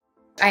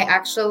I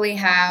actually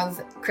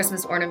have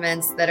Christmas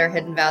ornaments that are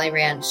Hidden Valley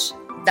Ranch.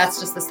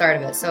 That's just the start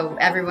of it. So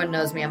everyone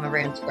knows me. I'm a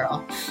ranch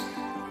girl.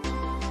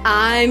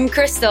 I'm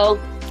Crystal.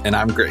 And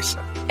I'm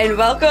Grayson. And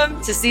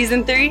welcome to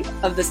Season 3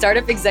 of the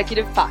Startup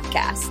Executive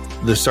Podcast.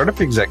 The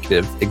Startup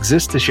Executive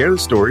exists to share the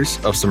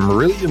stories of some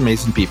really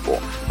amazing people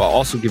while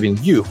also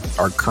giving you,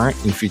 our current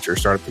and future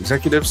startup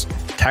executives,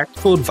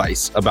 tactical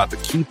advice about the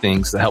key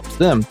things that help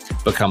them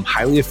become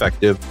highly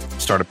effective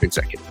startup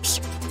executives.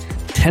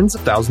 Tens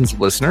of thousands of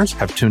listeners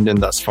have tuned in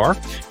thus far,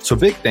 so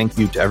big thank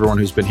you to everyone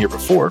who's been here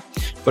before.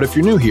 But if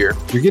you're new here,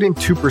 you're getting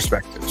two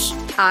perspectives.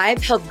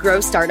 I've helped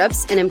grow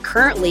startups and am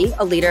currently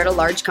a leader at a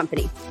large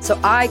company. So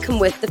I come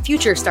with the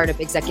future startup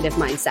executive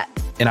mindset.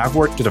 And I've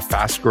worked at a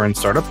fast-growing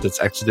startup that's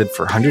exited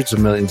for hundreds of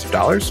millions of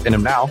dollars and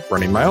am now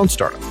running my own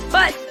startup.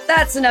 But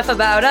that's enough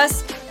about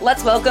us.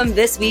 Let's welcome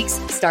this week's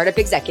startup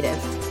executive.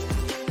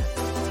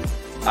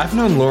 I've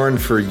known Lauren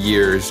for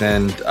years,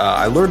 and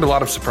I learned a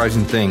lot of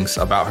surprising things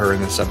about her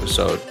in this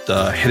episode.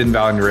 The Hidden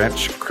Valley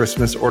Ranch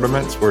Christmas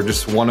ornaments were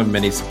just one of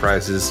many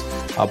surprises.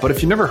 But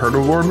if you've never heard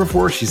of Lauren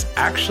before, she's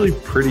actually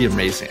pretty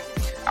amazing.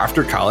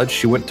 After college,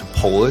 she went to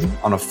Poland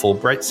on a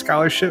Fulbright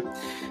scholarship.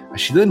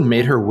 She then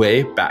made her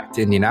way back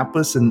to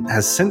Indianapolis and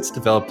has since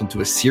developed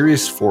into a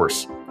serious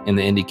force in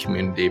the indie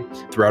community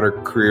throughout her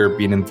career,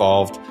 being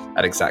involved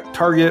at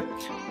ExactTarget,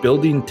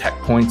 building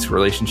TechPoint's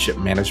relationship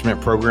management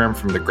program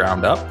from the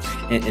ground up,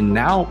 and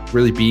now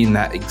really being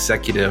that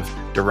executive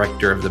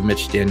director of the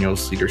Mitch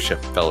Leadership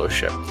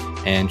Fellowship.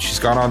 And she's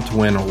gone on to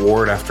win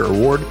award after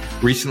award,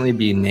 recently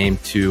being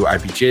named to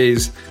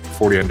IBJ's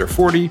 40 Under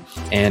 40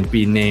 and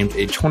being named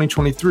a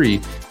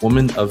 2023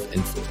 Woman of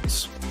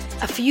Influence.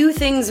 A few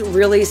things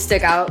really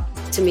stick out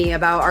to me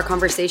about our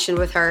conversation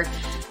with her.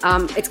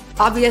 It's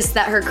obvious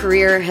that her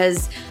career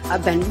has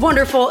been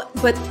wonderful,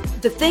 but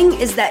the thing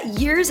is that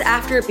years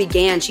after it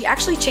began, she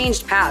actually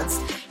changed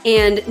paths.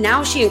 And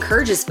now she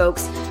encourages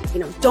folks,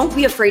 don't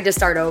be afraid to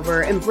start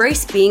over,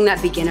 embrace being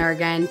that beginner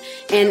again.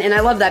 And I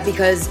love that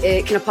because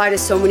it can apply to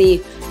so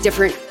many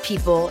different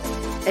people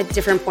at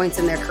different points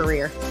in their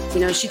career.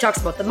 She talks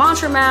about the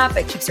mantra map.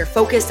 It keeps her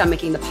focused on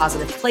making the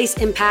positive place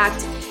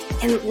impact.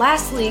 And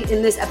lastly,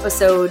 in this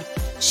episode,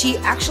 she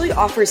actually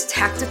offers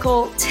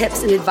tactical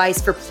tips and advice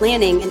for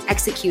planning and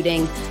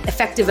executing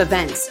effective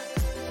events.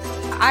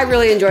 I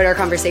really enjoyed our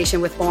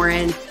conversation with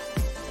Lauren.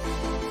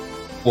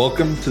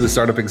 Welcome to the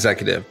Startup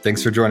Executive.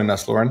 Thanks for joining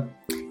us, Lauren.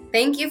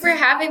 Thank you for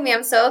having me.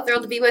 I'm so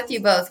thrilled to be with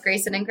you both,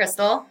 Grayson and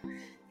Crystal.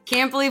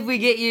 Can't believe we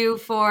get you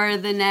for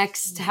the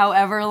next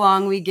however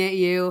long we get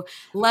you.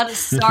 Let us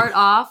start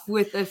off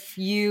with a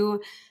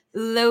few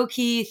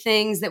low-key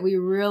things that we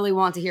really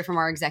want to hear from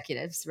our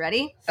executives.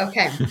 Ready?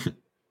 Okay.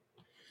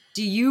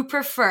 Do you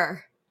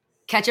prefer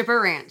ketchup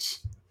or ranch?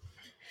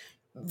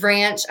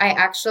 Ranch. I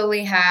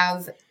actually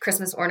have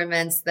Christmas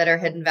ornaments that are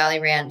Hidden Valley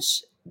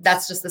Ranch.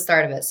 That's just the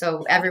start of it.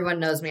 So everyone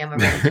knows me. I'm a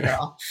ranch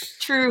girl.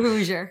 True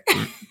Hoosier.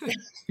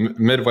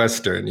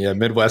 Midwestern. Yeah,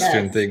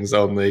 Midwestern Yes. things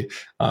only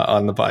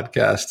on the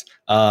podcast.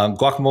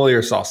 Guacamole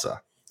or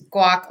salsa?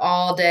 Guac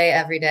all day,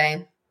 every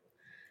day.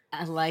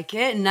 I like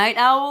it. Night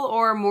owl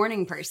or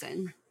morning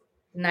person?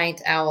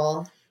 Night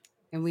owl.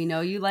 And we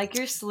know you like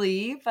your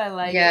sleep. I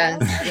like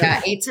Yes. it.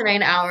 Yeah. 8 to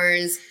 9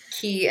 hours,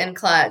 key and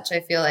clutch, I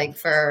feel like,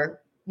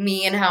 for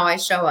me and how I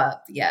show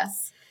up.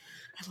 Yes.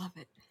 I love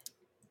it.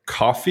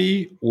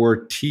 Coffee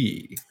or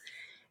tea?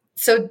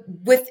 So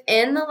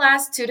within the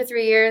last 2 to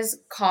 3 years,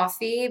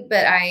 coffee,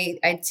 but I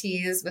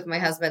tease with my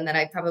husband that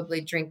I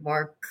probably drink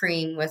more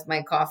cream with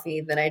my coffee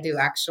than I do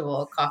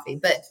actual coffee.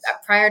 But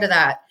prior to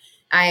that,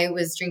 I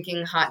was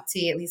drinking hot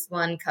tea, at least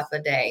 1 cup a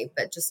day,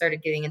 but just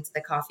started getting into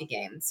the coffee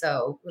game.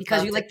 So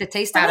Because you like the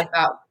taste of it?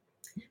 No,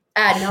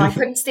 I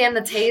couldn't stand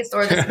the taste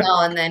or the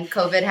smell. And then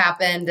COVID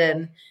happened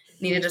and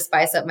needed to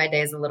spice up my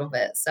days a little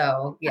bit.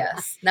 So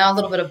yes, now a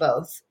little bit of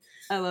both.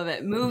 I love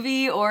it.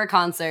 Movie or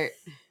concert?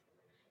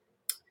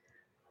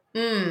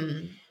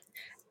 Probably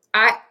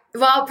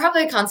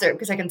a concert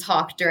because I can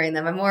talk during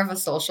them. I'm more of a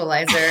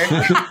socializer.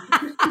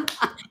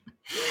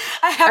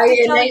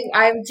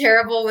 I'm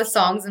terrible with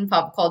songs and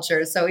pop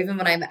culture. So even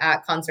when I'm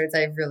at concerts,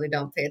 I really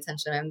don't pay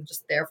attention. I'm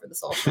just there for the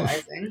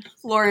socializing.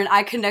 Lauren,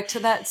 I connect to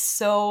that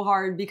so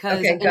hard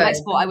because in high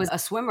school, I was a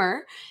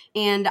swimmer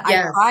and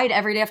I cried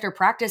every day after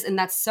practice. And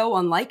that's so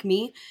unlike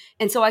me.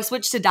 And so I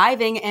switched to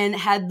diving and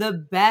had the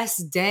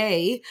best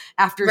day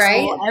after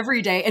school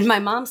every day. And my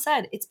mom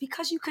said, it's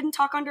because you couldn't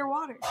talk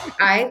underwater.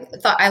 I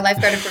thought I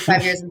lifeguarded for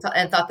 5 years and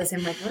thought the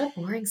same, like, what a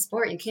boring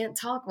sport. You can't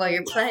talk while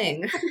you're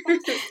playing.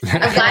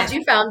 I'm glad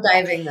you found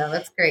diving though.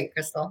 That's great,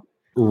 Crystal.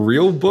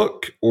 Real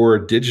book or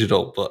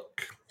digital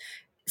book?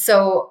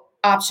 So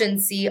option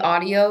C,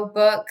 audio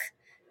book.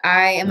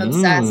 I am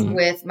obsessed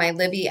with my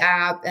Libby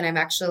app, and I'm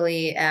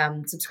actually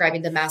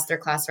subscribing to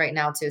Masterclass right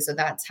now too. So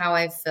that's how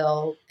I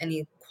fill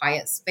any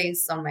quiet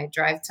space on my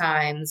drive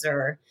times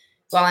or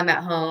while I'm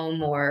at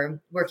home or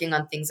working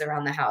on things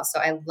around the house. So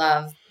I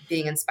love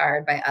being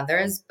inspired by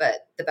others,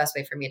 but the best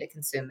way for me to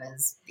consume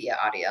is via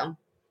audio.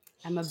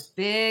 I'm a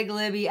big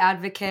Libby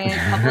advocate.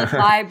 Public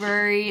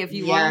library. If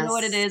you want to know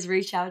what it Yes. is,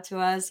 reach out to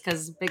us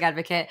because big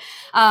advocate.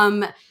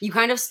 You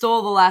kind of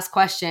stole the last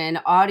question: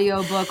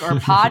 audiobook or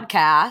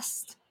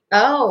podcast?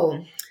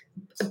 Oh,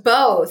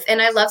 both.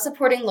 And I love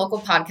supporting local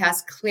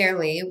podcasts,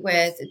 clearly,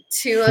 with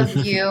two of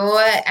you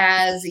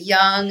as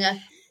young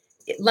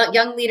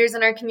leaders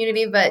in our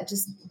community, but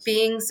just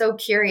being so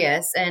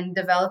curious and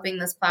developing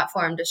this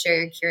platform to share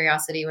your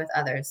curiosity with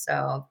others.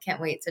 So can't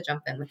wait to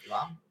jump in with you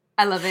all.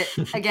 I love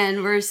it.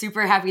 Again, we're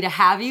super happy to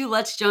have you.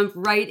 Let's jump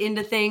right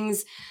into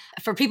things.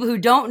 For people who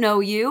don't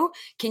know you,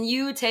 can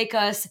you take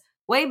us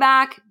way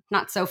back,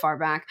 not so far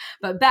back,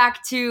 but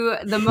back to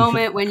the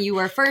moment when you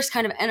were first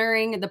kind of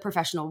entering the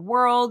professional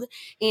world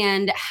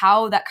and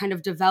how that kind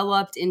of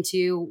developed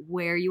into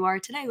where you are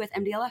today with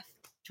MDLF?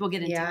 We'll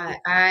get into Yeah, it.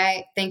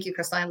 I thank you,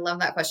 Crystal. I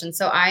love that question.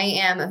 So I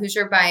am a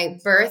Hoosier by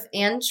birth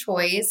and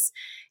choice,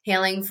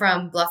 hailing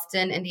from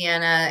Bluffton,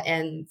 Indiana.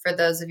 And for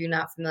those of you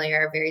not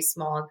familiar, a very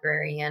small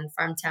agrarian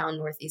farm town,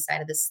 northeast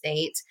side of the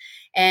state,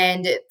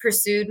 and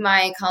pursued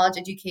my college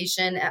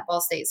education at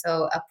Ball State.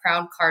 So a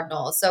proud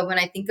Cardinal. So when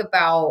I think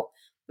about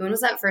when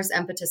was that first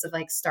impetus of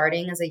like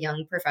starting as a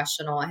young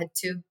professional, I had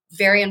two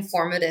very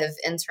informative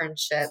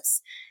internships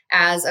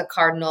as a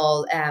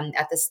cardinal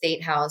at the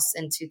State House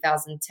in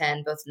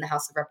 2010, both in the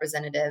House of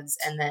Representatives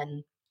and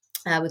then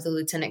with the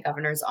Lieutenant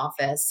Governor's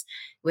office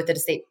with the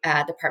State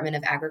Department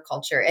of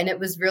Agriculture. And it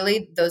was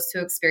really those two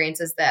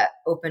experiences that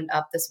opened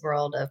up this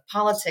world of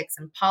politics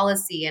and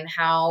policy and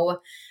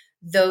how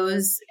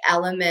those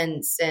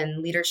elements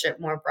and leadership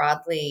more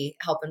broadly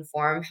help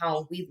inform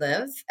how we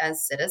live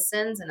as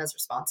citizens and as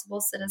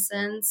responsible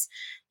citizens.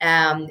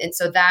 And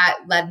so that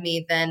led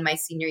me then my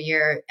senior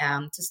year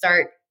to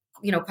start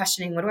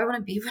questioning what do I want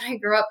to be when I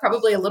grow up?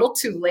 Probably a little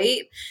too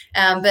late,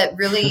 but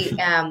really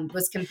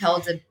was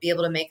compelled to be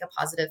able to make a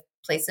positive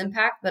place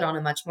impact, but on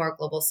a much more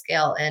global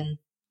scale. And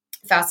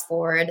fast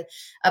forward,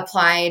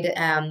 applied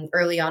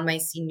early on my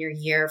senior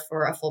year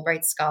for a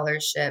Fulbright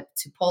scholarship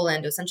to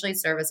Poland to essentially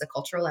serve as a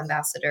cultural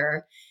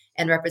ambassador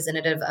and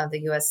representative of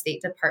the U.S.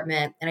 State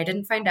Department. And I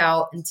didn't find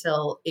out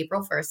until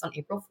April 1st, on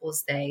April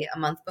Fool's Day, a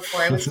month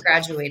before I was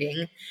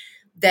graduating,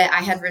 that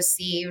I had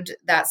received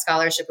that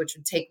scholarship, which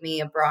would take me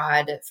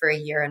abroad for a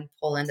year in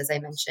Poland, as I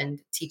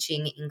mentioned,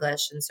 teaching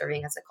English and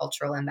serving as a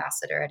cultural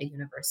ambassador at a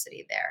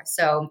university there.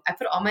 So I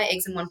put all my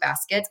eggs in one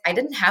basket. I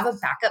didn't have a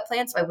backup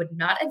plan, so I would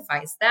not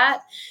advise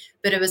that,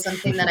 but it was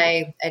something that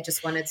I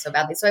just wanted so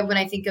badly. So when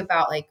I think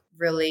about like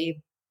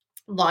really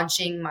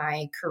launching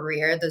my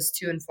career, those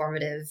two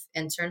informative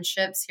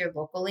internships here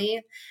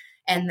locally,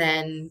 and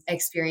then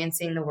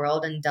experiencing the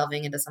world and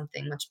delving into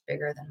something much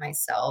bigger than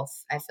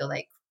myself, I feel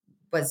like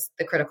was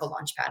the critical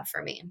launch pad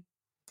for me.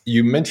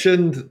 You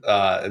mentioned,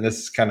 and this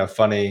is kind of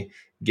funny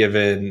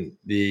given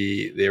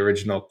the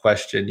original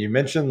question, you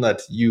mentioned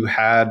that you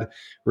had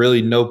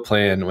really no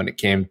plan when it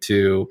came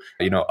to,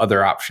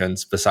 other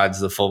options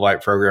besides the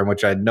Fulbright program,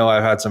 which I know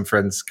I've had some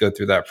friends go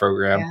through that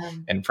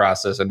program and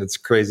process. And it's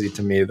crazy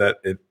to me that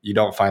you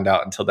don't find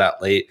out until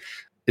that late.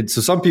 And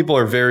so some people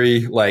are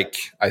very like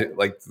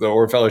the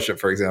Orr Fellowship,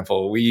 for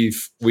example, we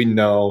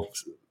know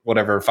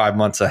whatever 5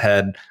 months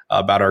ahead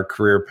about our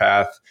career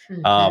path.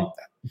 Mm-hmm.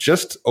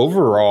 Just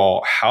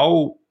overall,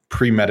 how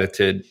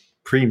premeditated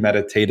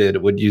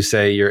would you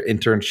say your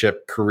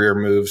internship career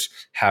moves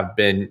have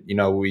been?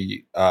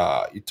 You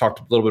talked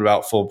a little bit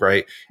about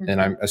Fulbright, mm-hmm.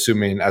 and I'm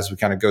assuming as we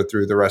kind of go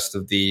through the rest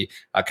of the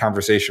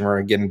conversation, we're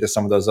going to get into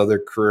some of those other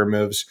career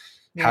moves.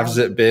 Yeah. Has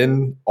it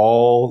been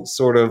all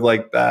sort of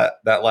like that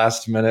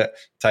last minute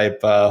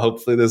type,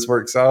 hopefully this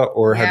works out,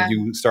 or have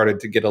you started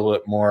to get a little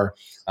bit more,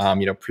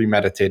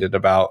 premeditated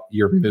about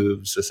your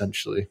moves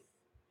essentially?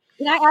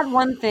 Can I add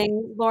one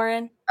thing,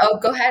 Lauren? Oh,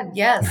 go ahead.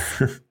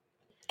 Yes.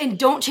 And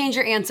don't change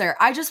your answer.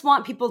 I just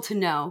want people to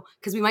know,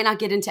 because we might not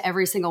get into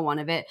every single one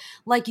of it.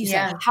 Like you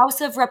said, House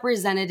of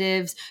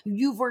Representatives,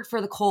 you've worked for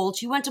the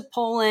Colts, you went to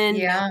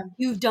Poland,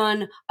 you've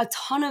done a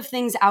ton of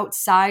things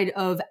outside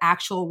of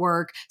actual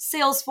work,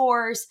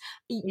 Salesforce.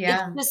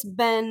 It's just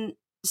been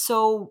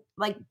so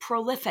like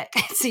prolific,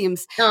 it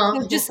seems.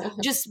 So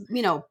just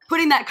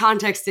putting that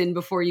context in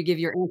before you give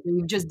your answer.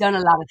 You've just done a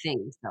lot of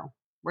things. So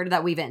where did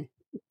that weave in?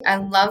 I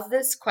love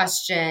this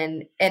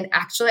question. And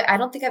actually, I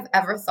don't think I've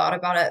ever thought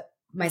about it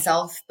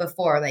myself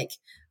before, like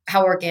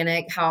how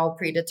organic, how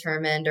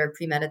predetermined or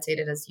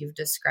premeditated as you've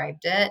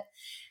described it.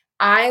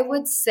 I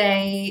would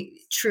say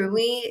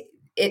truly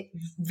it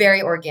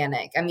very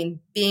organic. I mean,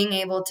 being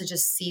able to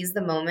just seize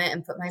the moment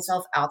and put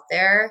myself out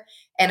there.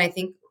 And I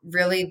think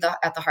really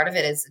at the heart of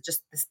it is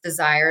just this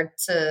desire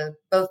to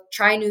both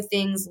try new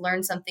things,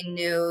 learn something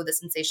new,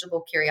 this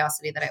insatiable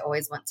curiosity that I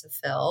always want to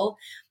fill.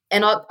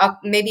 And I'll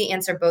maybe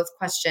answer both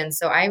questions.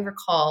 So I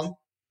recall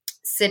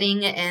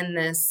sitting in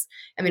this,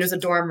 it was a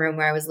dorm room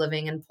where I was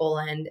living in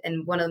Poland,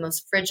 and one of the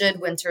most frigid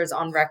winters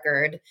on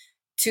record,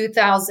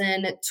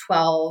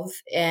 2012,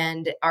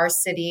 and our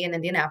city in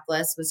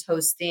Indianapolis was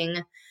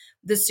hosting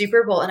the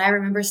Super Bowl. And I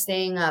remember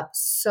staying up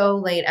so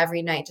late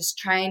every night, just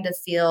trying to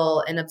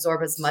feel and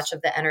absorb as much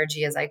of the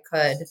energy as I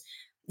could,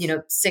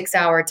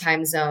 6-hour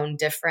time zone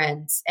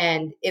difference.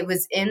 And it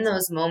was in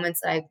those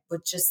moments that I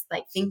would just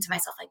like think to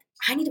myself, like,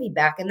 I need to be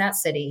back in that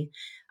city.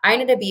 I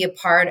need to be a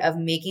part of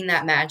making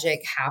that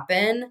magic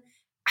happen.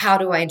 How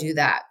do I do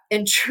that?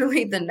 And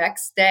truly the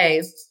next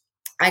day,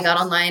 I got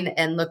online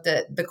and looked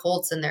at the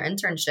Colts and their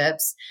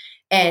internships,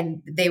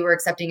 and they were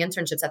accepting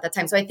internships at that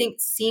time. So I think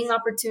seeing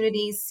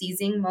opportunities,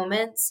 seizing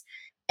moments,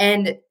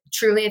 and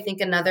truly, I think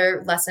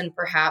another lesson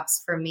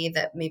perhaps for me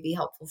that may be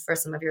helpful for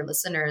some of your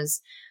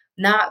listeners,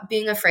 not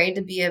being afraid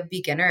to be a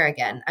beginner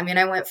again. I mean,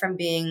 I went from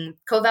being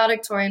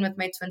co-valedictorian with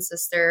my twin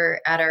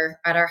sister at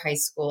our high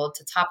school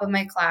to top of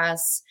my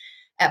class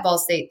at Ball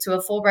State to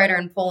a Fulbrighter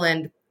in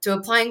Poland to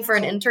applying for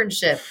an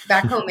internship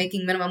back home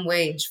making minimum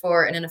wage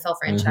for an NFL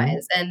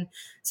franchise. And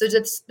so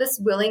just this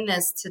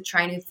willingness to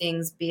try new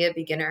things, be a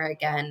beginner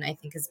again, I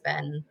think has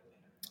been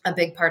a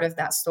big part of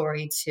that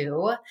story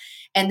too.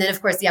 And then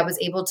of course, I was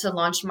able to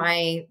launch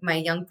my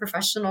young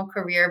professional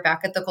career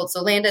back at the Colts.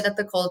 So landed at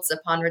the Colts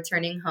upon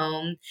returning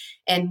home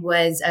and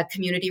was a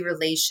community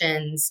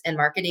relations and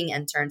marketing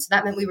intern. So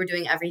that meant we were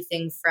doing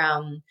everything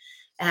from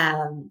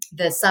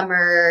the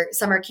summer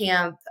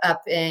camp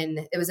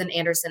it was in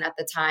Anderson at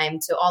the time,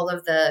 to all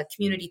of the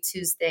community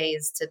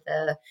Tuesdays, to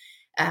the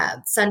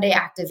Sunday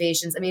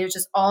activations. I mean, it was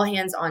just all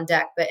hands on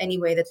deck, but any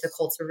way that the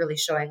Colts were really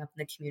showing up in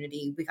the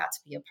community, we got to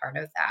be a part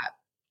of that.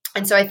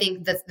 And so I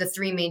think that the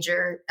three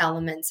major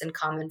elements in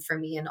common for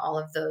me in all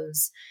of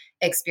those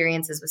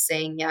experiences was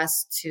saying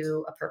yes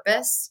to a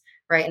purpose,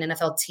 right? An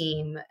NFL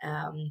team,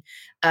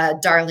 a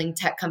darling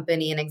tech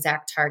company, an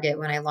Exact Target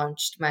when I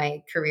launched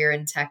my career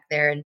in tech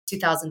there in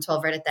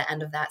 2012, right at the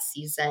end of that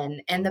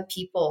season. And the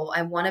people,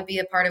 I want to be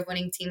a part of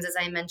winning teams, as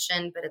I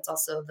mentioned, but it's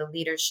also the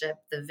leadership,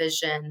 the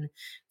vision,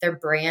 their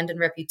brand and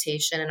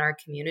reputation in our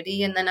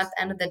community. And then at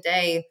the end of the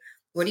day,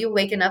 what are you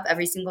waking up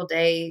every single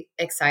day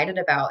excited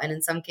about? And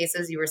in some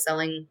cases, you were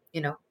selling,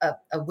 a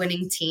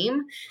winning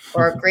team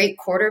or a great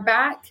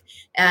quarterback.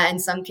 In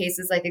some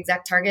cases, like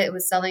Exact Target, it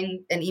was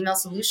selling an email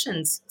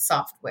solutions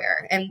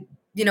software. And,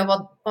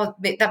 while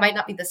that might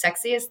not be the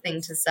sexiest thing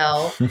to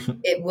sell,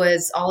 it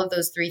was all of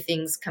those three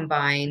things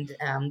combined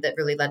that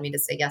really led me to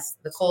say yes to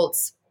the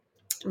Colts,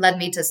 led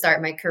me to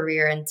start my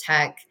career in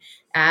tech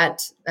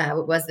at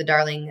what was the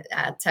darling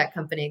tech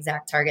company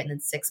Exact Target, and then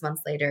 6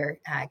 months later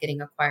getting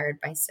acquired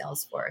by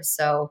Salesforce.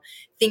 So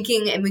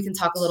thinking, and we can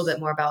talk a little bit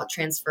more about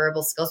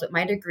transferable skills, but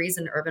my degrees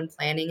in urban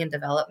planning and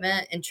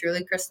development, and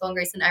truly, Crystal and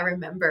Grayson, I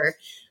remember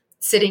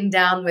sitting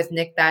down with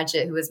Nick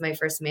Badgett, who was my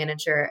first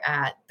manager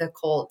at the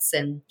Colts,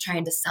 and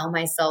trying to sell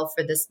myself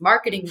for this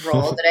marketing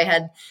role that I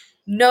had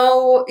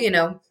no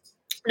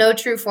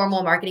true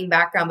formal marketing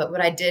background, but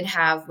what I did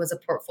have was a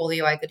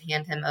portfolio I could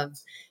hand him of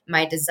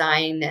my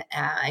design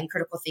and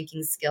critical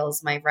thinking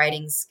skills, my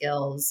writing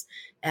skills.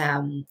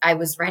 I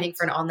was writing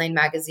for an online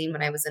magazine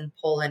when I was in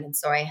Poland, and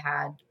so I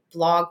had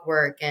blog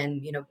work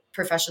and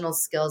professional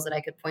skills that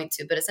I could point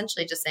to, but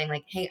essentially just saying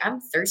like, hey, I'm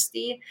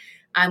thirsty,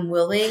 I'm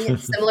willing,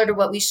 similar to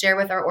what we share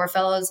with our OR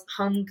fellows,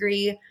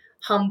 hungry,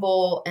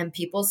 humble, and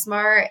people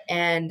smart.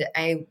 And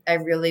I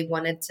really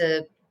wanted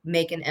to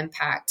make an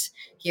impact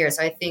here.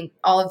 So I think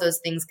all of those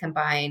things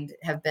combined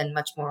have been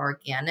much more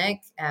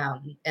organic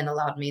and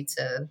allowed me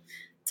to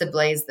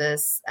blaze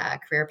this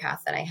career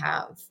path that I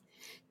have.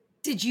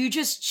 Did you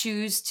just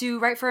choose to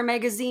write for a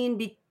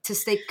magazine to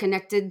stay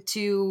connected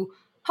to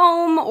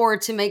home or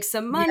to make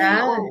some money?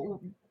 Yeah. Or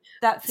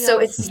that feels so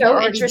it's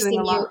so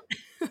interesting.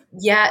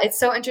 It's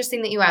so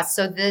interesting that you asked.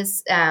 So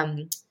this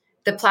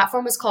the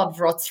platform was called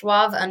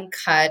Wrocław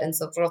Uncut. And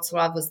so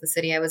Wrocław was the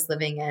city I was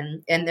living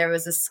in. And there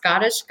was a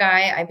Scottish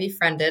guy I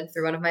befriended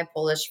through one of my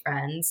Polish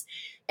friends.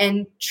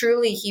 And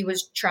truly, he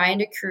was trying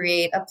to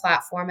create a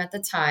platform at the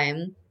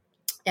time.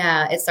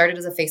 It started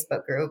as a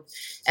Facebook group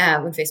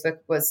when Facebook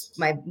was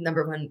my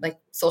number one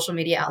social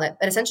media outlet.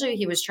 But essentially,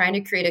 he was trying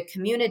to create a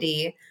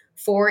community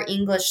for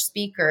English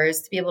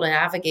speakers to be able to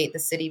navigate the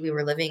city we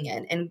were living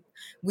in. And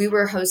we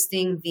were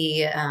hosting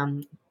the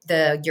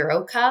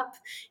Euro Cup.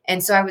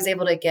 And so I was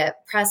able to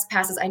get press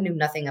passes. I knew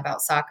nothing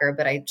about soccer,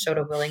 but I showed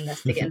a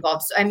willingness to get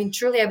involved. So, I mean,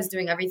 truly, I was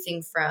doing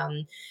everything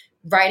from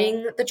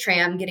riding the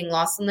tram, getting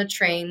lost on the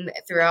train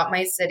throughout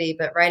my city,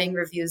 but writing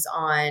reviews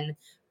on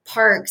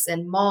parks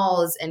and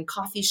malls and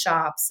coffee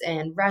shops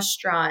and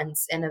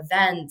restaurants and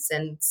events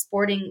and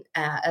sporting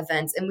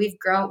events. And we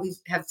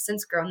have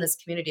since grown this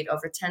community to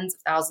over tens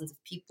of thousands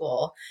of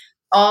people,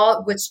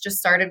 all which just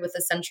started with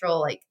a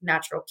central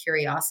natural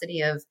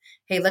curiosity of,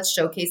 hey, let's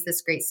showcase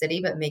this great city,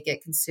 but make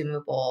it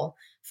consumable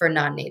for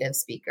non-native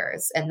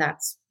speakers. And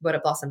that's what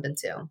it blossomed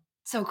into.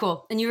 So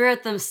cool. And you were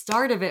at the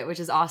start of it, which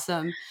is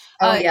awesome.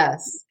 Oh,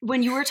 yes.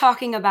 When you were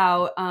talking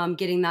about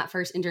getting that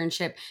first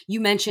internship, you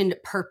mentioned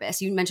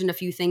purpose. You mentioned a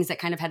few things that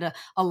kind of had to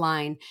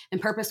align,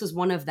 and purpose was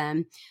one of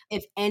them.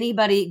 If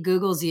anybody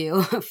Googles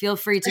you, feel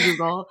free to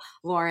Google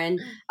Lauren.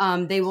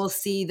 They will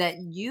see that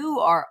you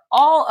are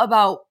all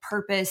about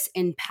purpose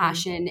and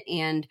passion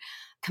and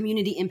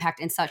community impact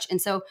and such.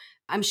 And so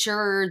I'm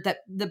sure that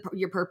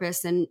your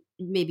purpose and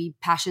maybe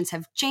passions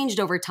have changed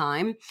over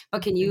time,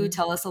 but can you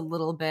tell us a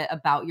little bit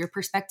about your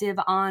perspective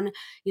on,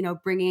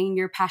 bringing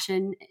your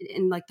passion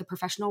in like the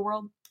professional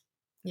world?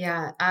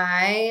 Yeah,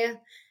 I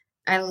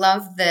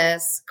love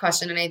this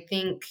question. And I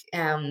think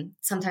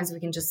sometimes we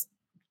can just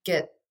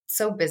get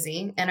so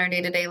busy in our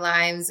day-to-day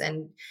lives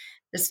and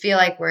just feel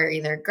like we're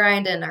either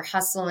grinding or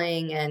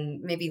hustling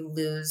and maybe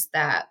lose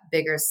that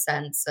bigger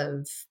sense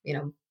of,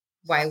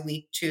 why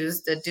we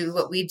choose to do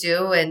what we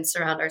do and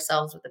surround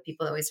ourselves with the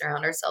people that we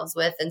surround ourselves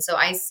with. And so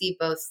I see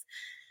both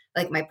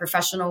like my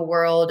professional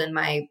world and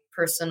my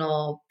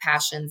personal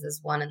passions as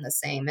one and the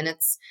same. And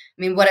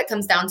what it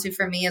comes down to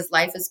for me is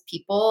life is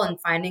people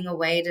and finding a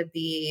way to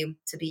be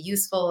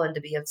useful and to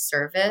be of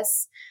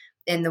service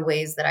in the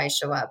ways that I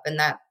show up. And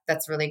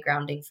that's really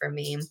grounding for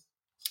me.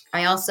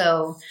 I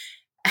also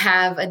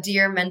have a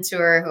dear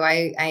mentor who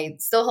I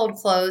still hold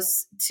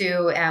close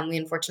to. We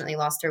unfortunately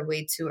lost her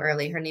way too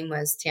early. Her name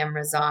was Tam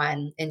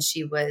Razan, and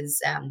she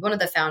was one of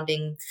the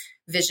founding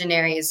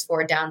visionaries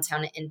for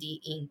Downtown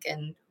Indie Inc.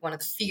 and one of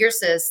the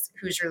fiercest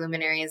Hoosier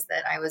luminaries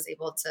that I was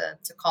able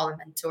to call a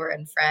mentor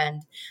and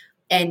friend.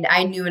 And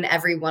I knew in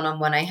every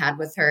one-on-one I had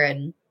with her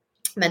and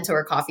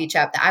mentor coffee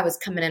chat that I was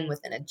coming in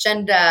with an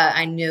agenda.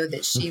 I knew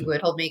that she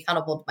would hold me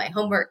accountable to my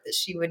homework that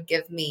she would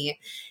give me.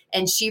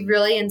 And she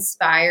really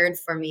inspired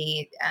for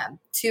me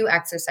two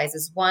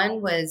exercises.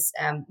 One was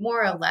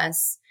more or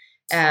less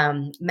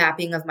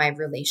mapping of my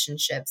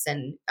relationships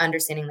and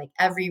understanding like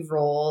every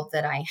role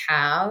that I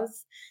have,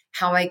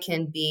 how I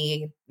can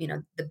be,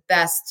 the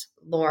best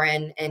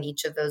Lauren in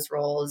each of those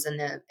roles. And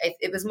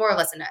it was more or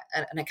less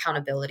an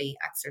accountability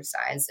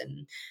exercise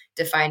and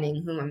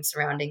defining who I'm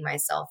surrounding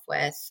myself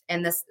with.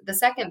 And the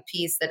second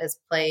piece that has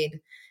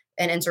played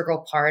an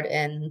integral part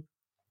in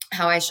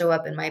how I show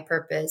up in my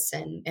purpose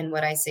and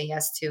what I say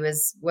yes to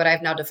is what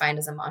I've now defined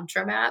as a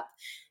mantra map.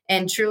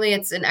 And truly,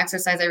 it's an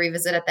exercise I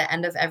revisit at the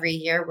end of every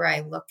year where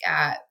I look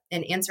at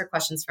and answer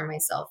questions for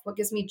myself. What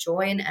gives me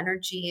joy and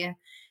energy?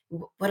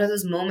 What are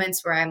those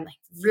moments where I'm like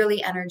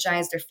really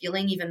energized or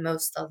feeling even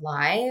most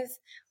alive?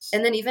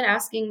 And then even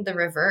asking the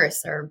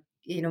reverse or,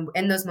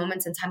 in those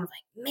moments in time of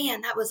like,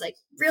 man, that was like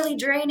really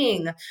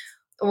draining,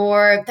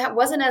 or that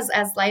wasn't as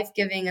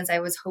life-giving as I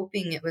was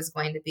hoping it was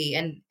going to be.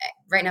 And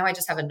right now I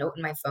just have a note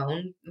in my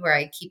phone where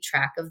I keep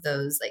track of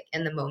those like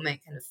in the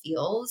moment kind of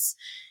feels.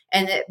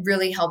 And it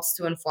really helps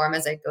to inform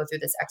as I go through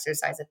this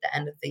exercise at the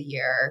end of the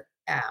year,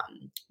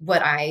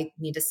 what I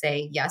need to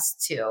say yes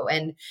to.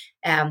 And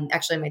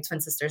actually my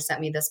twin sister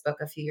sent me this book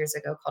a few years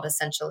ago called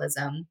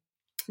Essentialism,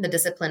 The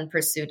Disciplined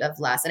Pursuit of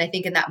Less. And I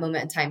think in that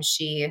moment in time,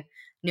 she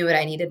knew what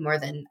I needed more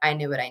than I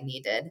knew what I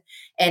needed.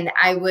 And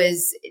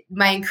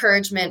my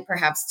encouragement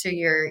perhaps to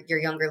your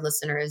younger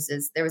listeners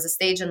is there was a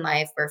stage in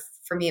life where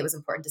for me, it was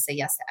important to say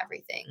yes to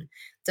everything,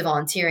 to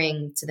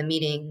volunteering, to the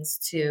meetings,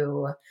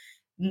 to,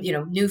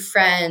 new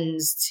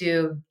friends,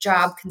 to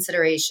job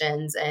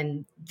considerations.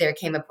 And there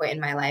came a point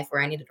in my life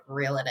where I needed to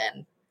reel it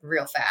in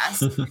real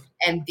fast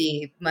and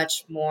be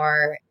much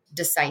more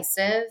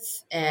decisive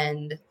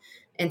and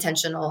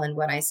intentional in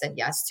what I said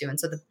yes to. And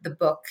so the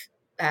book,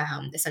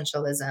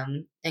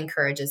 Essentialism,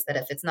 encourages that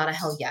if it's not a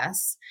hell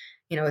yes,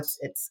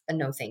 it's a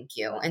no thank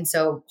you. And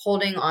so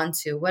holding on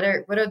to what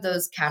are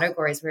those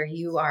categories where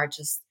you are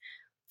just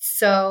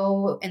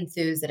so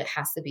enthused that it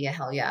has to be a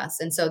hell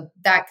yes. And so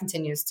that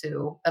continues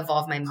to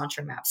evolve my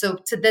mantra map. So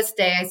to this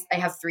day, I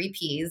have 3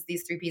 Ps.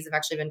 These 3 Ps have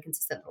actually been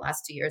consistent the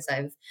last 2 years.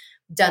 I've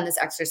done this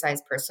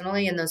exercise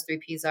personally. And those 3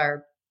 Ps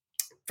are: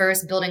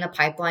 first, building a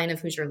pipeline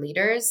of Hoosier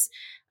leaders.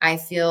 I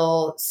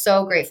feel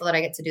so grateful that I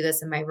get to do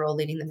this in my role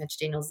leading the Mitch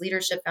Daniels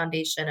Leadership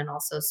Foundation and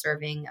also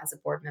serving as a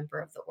board member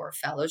of the Orr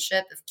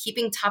Fellowship, of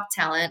keeping top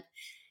talent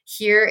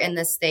here in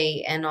the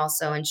state and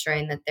also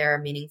ensuring that there are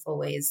meaningful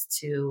ways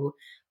to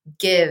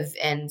give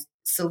and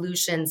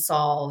solution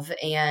solve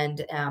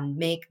and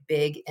make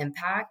big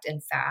impact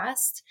and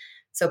fast.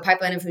 So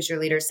pipeline of Hoosier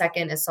leaders.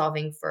 Second is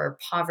solving for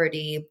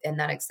poverty, and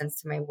that extends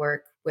to my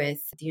work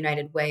with the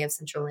United Way of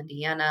Central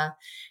Indiana.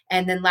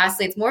 And then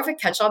lastly, it's more of a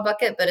catch-all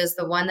bucket, but is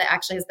the one that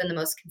actually has been the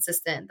most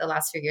consistent the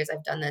last few years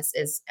I've done this,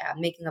 is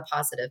making a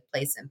positive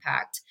place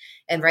impact.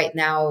 And right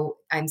now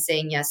I'm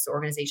saying yes to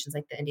organizations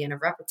like the Indiana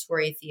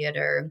Repertory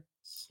Theater,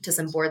 to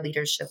some board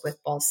leadership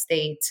with Ball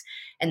State,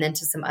 and then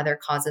to some other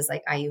causes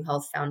like IU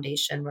Health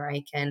Foundation, where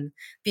I can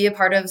be a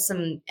part of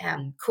some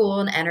cool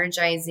and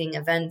energizing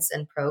events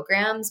and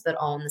programs, but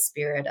all in the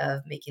spirit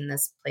of making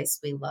this place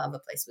we love a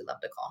place we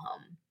love to call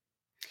home.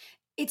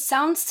 It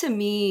sounds to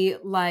me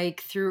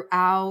like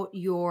throughout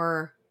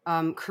your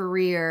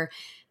career,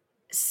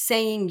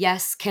 saying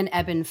yes can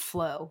ebb and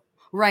flow,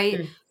 right?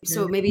 Mm-hmm.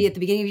 So maybe at the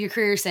beginning of your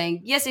career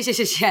saying yes, yes, yes,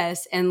 yes,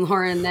 yes. And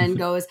Lauren then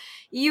goes,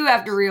 you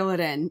have to reel it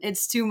in.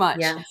 It's too much.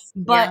 Yes.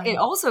 But Yeah. it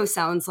also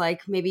sounds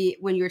like maybe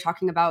when you were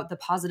talking about the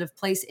positive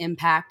place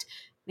impact,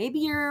 maybe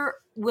you're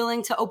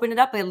willing to open it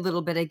up a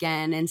little bit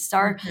again and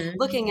start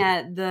looking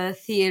at the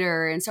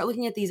theater and start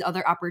looking at these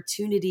other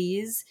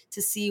opportunities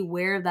to see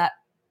where that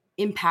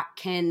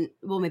impact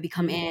will maybe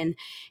come in.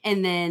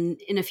 And then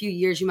in a few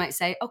years, you might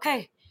say,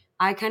 okay,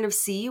 I kind of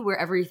see where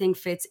everything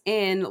fits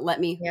in. Let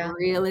me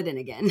reel it in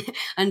again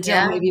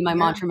until maybe my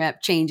mantra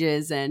map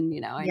changes and,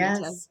 I need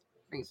to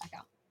bring it back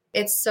out.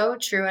 It's so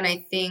true. And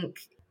I think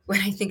when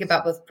I think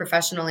about both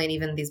professionally and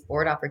even these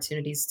board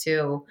opportunities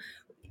too,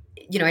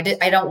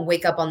 I don't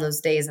wake up on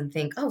those days and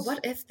think, oh,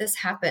 what if this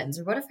happens?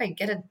 Or what if I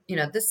get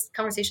this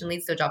conversation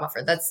leads to a job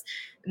offer? That's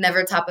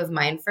never top of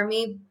mind for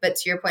me. But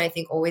to your point, I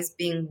think always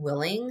being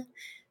willing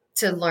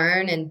to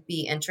learn and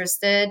be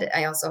interested.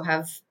 I also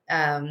have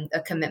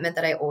a commitment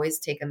that I always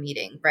take a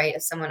meeting, right?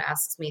 If someone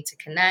asks me to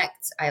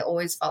connect, I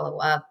always follow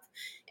up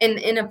in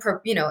an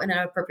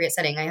appropriate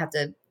setting. I have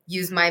to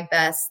use my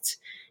best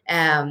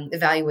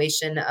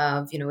evaluation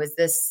of, is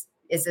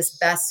this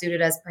best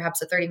suited as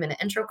perhaps a 30-minute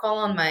intro call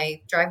on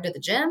my drive to the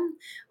gym?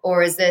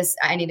 Or is this,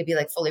 I need to be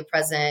like fully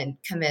present,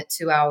 commit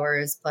 2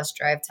 hours plus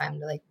drive time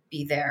to like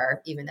be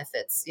there, even if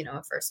it's,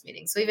 a first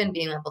meeting. So even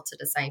being able to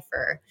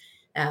decipher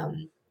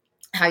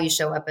how you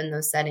show up in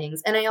those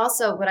settings. And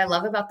what I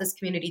love about this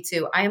community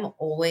too, I am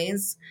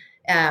always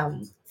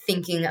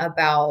thinking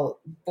about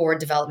board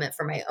development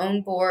for my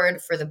own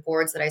board, for the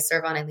boards that I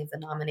serve on. I lead the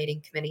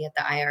nominating committee at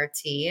the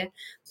IRT.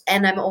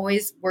 And I'm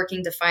always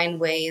working to find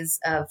ways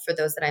for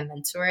those that I'm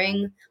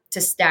mentoring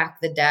to stack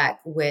the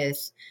deck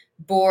with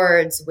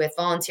boards, with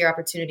volunteer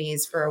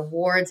opportunities for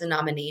awards and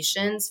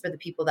nominations for the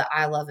people that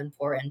I love and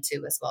pour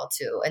into as well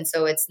too. And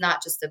so it's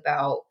not just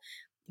about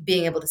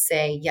being able to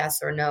say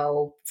yes or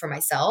no for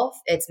myself.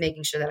 It's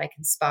making sure that I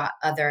can spot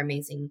other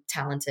amazing,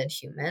 talented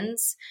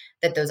humans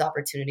that those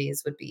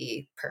opportunities would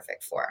be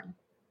perfect for.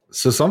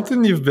 So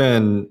something you've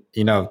been,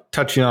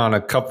 touching on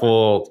a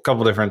couple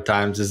different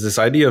times is this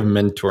idea of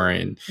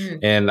mentoring.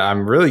 And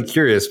I'm really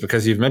curious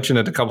because you've mentioned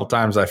it a couple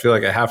times. I feel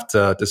like I have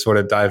to sort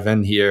of dive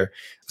in here.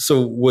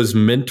 So was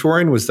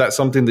that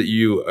something that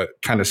you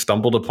kind of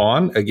stumbled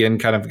upon? Again,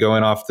 kind of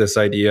going off this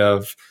idea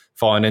of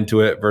falling into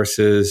it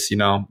versus,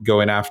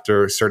 going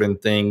after certain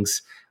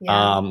things.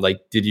 Yeah.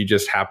 Did you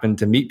just happen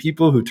to meet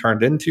people who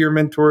turned into your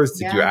mentors?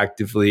 Did you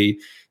actively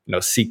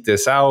seek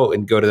this out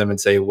and go to them and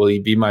say, will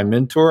you be my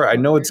mentor? I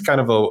know it's kind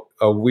of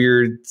a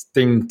weird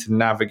thing to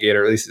navigate,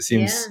 or at least it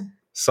seems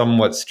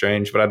somewhat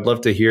strange, but I'd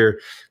love to hear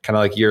kind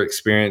of like your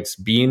experience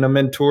being a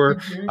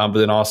mentor, but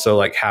then also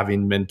like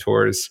having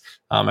mentors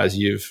as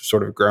you've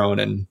sort of grown.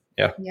 And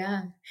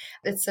yeah,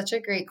 it's such a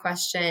great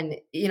question.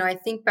 I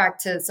think back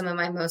to some of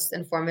my most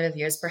informative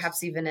years,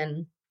 perhaps even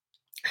in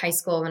high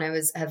school when I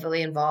was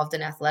heavily involved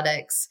in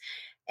athletics,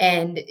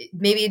 and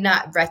maybe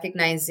not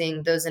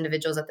recognizing those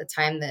individuals at the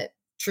time that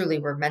truly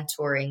were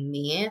mentoring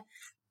me,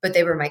 but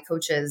they were my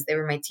coaches, they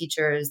were my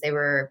teachers, they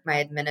were my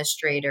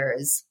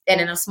administrators.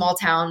 And in a small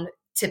town,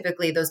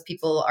 typically those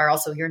people are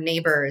also your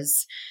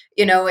neighbors,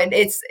 and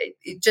it's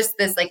just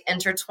this like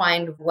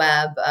intertwined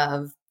web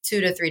of 2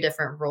 to 3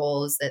 different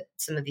roles that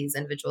some of these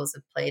individuals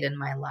have played in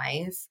my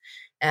life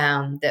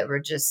that were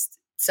just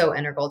so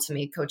integral to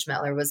me. Coach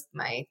Metler was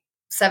my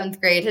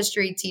 7th grade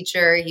history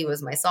teacher. He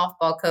was my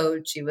softball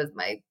coach. He was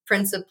my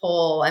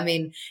principal. I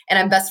mean, and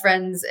I'm best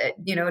friends,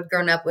 had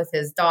grown up with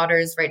his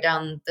daughters right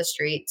down the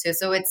street too.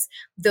 So it's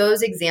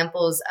those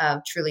examples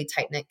of truly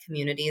tight-knit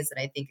communities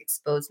that I think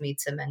exposed me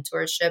to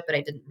mentorship, but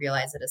I didn't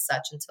realize it as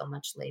such until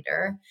much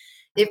later.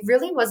 It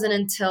really wasn't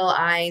until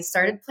I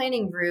started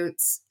planting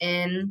roots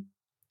in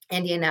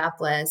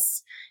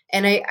Indianapolis.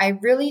 And I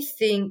really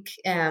think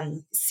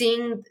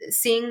seeing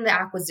the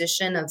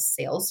acquisition of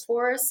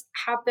Salesforce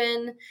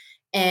happen,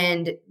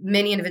 and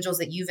many individuals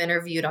that you've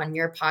interviewed on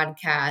your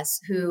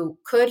podcast who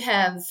could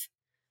have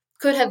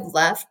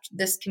left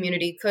this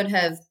community, could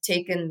have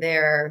taken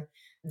their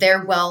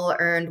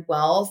well-earned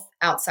wealth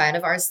outside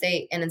of our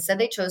state, and instead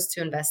they chose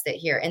to invest it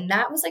here. And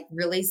that was like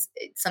really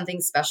something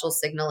special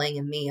signaling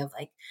in me of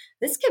like,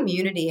 this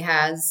community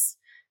has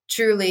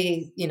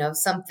truly,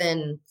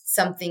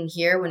 something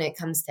here when it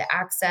comes to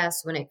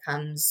access, when it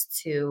comes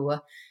to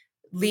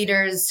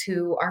leaders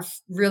who are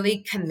really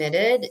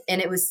committed.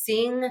 And it was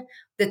seeing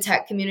the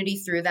tech community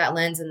through that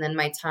lens. And then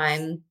my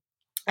time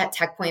at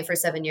TechPoint for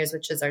 7 years,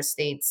 which is our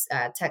state's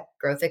tech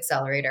growth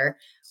accelerator,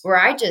 where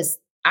I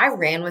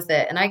ran with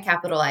it and I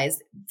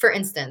capitalized. For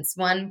instance,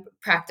 one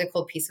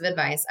practical piece of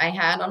advice I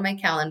had on my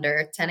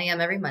calendar, 10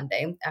 a.m. every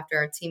Monday after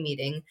our team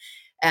meeting,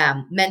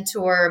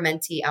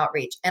 mentor-mentee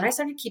outreach. And I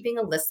started keeping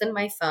a list in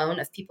my phone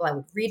of people I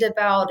would read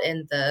about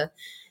in the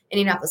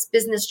Indianapolis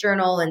Business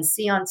Journal and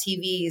see on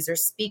TVs or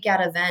speak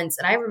at events.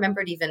 And I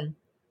remembered even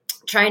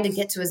trying to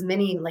get to as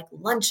many like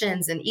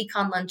luncheons and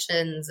econ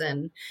luncheons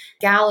and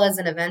galas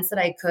and events that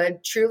I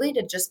could, truly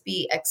to just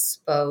be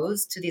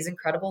exposed to these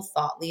incredible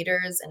thought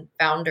leaders and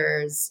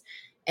founders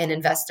and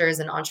investors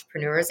and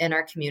entrepreneurs in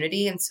our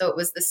community. And so it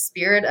was the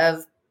spirit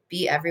of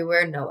be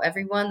everywhere, know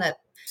everyone that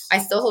I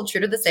still hold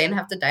true to this day and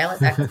have to dial it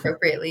back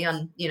appropriately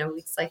on,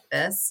 weeks like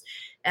this.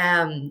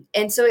 And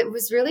so it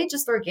was really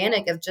just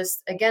organic of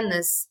just, again,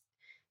 this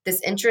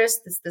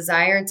interest, this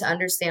desire to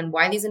understand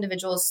why these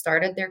individuals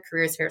started their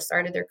careers here,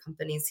 started their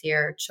companies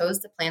here, chose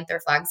to plant their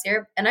flags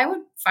here. And I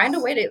would find a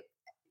way to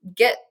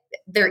get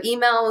their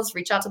emails,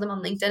 reach out to them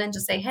on LinkedIn and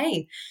just say,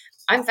 hey,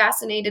 I'm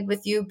fascinated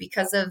with you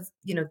because of,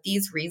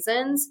 these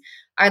reasons.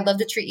 I'd love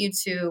to treat you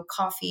to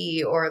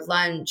coffee or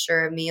lunch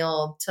or a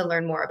meal to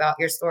learn more about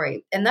your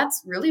story. And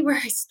that's really where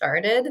I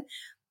started.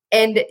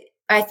 And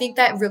I think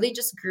that really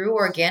just grew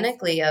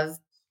organically of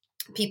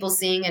people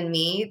seeing in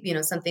me,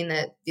 something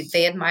that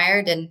they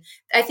admired. And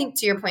I think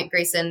to your point,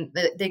 Grayson,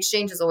 the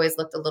exchanges always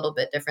looked a little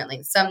bit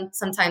differently.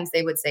 Sometimes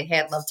they would say, hey,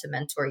 I'd love to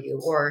mentor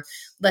you, or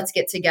let's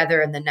get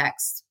together in the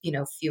next,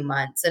 few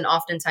months. And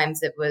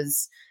oftentimes it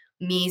was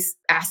me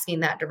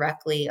asking that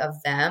directly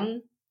of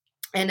them.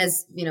 And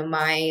as,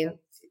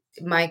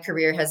 my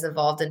career has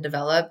evolved and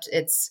developed,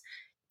 it's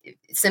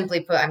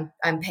simply put,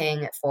 I'm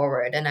paying it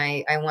forward, and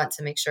I want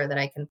to make sure that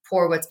I can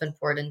pour what's been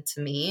poured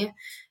into me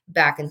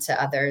back into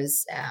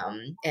others,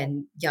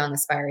 and young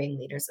aspiring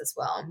leaders as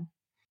well.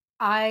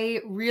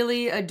 I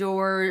really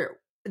adore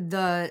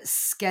the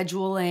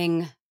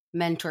scheduling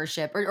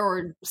mentorship,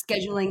 or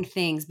scheduling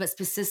things, but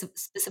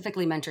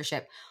specifically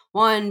mentorship.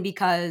 One,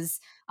 because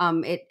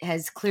it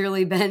has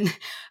clearly been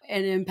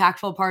an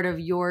impactful part of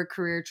your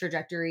career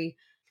trajectory.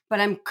 But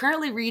I'm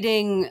currently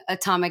reading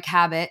Atomic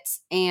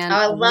Habits, Oh, and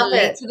I I'm love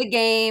late it. to the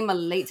game,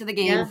 late to the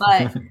game, Yeah.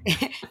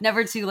 but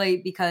never too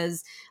late,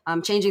 because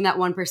changing that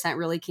 1%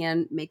 really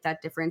can make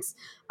that difference.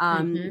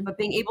 Hmm. But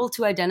being able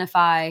to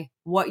identify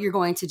what you're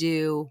going to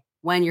do,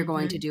 when you're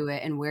going to Hmm. do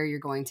it, and where you're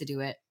going to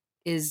do it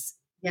is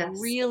Yes.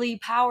 really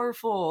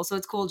powerful. So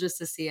it's cool just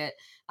to see it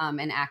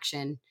in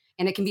action.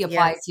 And it can be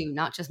applied Yes. to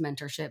not just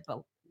mentorship,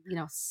 but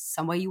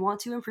some way you want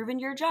to improve in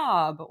your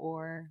job,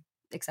 or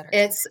et cetera,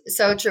 et cetera. It's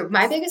so true.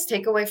 My biggest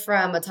takeaway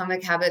from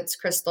Atomic Habits,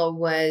 Crystal,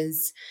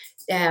 was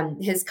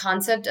his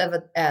concept of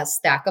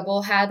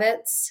stackable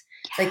habits.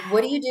 Like,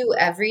 what do you do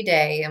every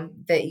day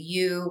that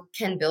you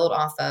can build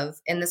off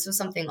of? And this was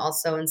something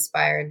also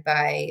inspired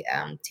by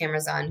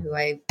Tamrazan, who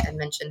I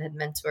mentioned had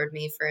mentored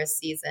me for a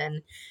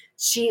season.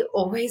 She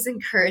always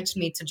encouraged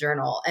me to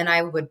journal, and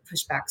I would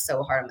push back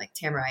so hard. I'm like,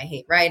 Tamara, I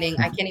hate writing.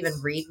 I can't even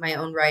read my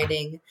own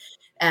writing,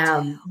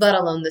 let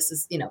alone this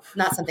is,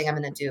 not something I'm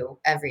going to do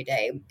every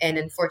day. And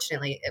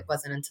unfortunately, it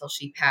wasn't until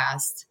she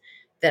passed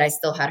that I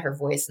still had her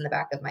voice in the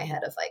back of my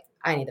head of like,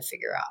 I need to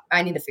figure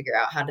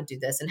out how to do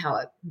this and how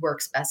it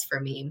works best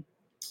for me.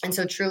 And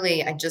so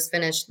truly, I just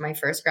finished my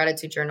first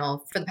gratitude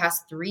journal for the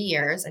past 3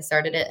 years. I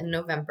started it in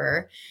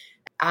November.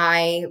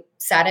 I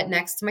sat it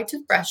next to my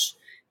toothbrush.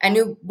 I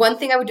knew one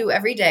thing I would do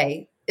every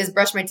day is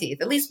brush my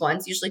teeth at least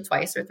once, usually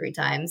twice or three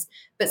times,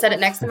 but set it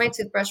next to my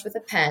toothbrush with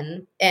a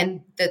pen.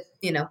 And the,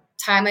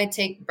 time I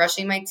take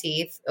brushing my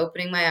teeth,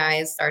 opening my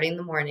eyes, starting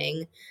the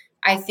morning,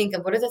 I think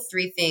of what are the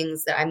three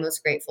things that I'm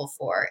most grateful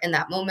for in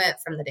that moment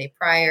from the day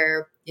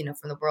prior,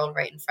 from the world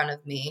right in front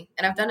of me.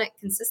 And I've done it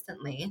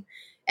consistently.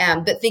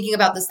 But thinking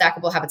about the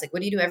stackable habits, like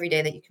what do you do every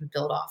day that you can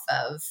build off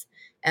of?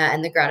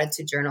 And the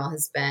gratitude journal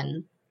has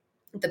been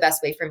the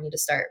best way for me to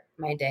start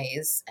my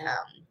days,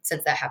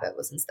 since that habit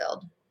was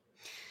instilled.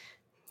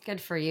 Good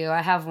for you.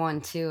 I have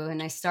one too,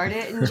 and I started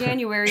it in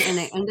January and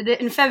I ended it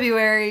in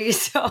February.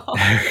 So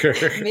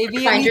maybe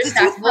it Find your needs a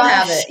stackable toothbrush.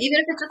 habit, even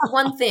if it's just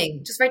one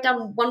thing. Just write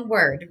down one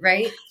word,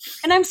 right?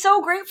 And I'm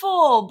so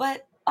grateful,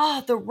 but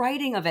the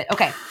writing of it.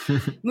 Okay,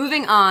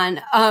 moving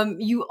on.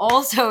 You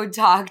also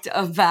talked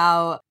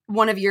about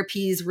one of your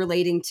P's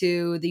relating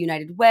to the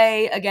United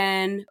Way,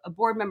 again, a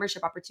board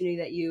membership opportunity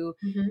that you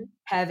Mm-hmm.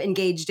 have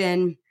engaged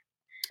in.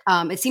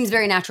 It seems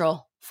very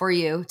natural for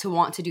you to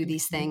want to do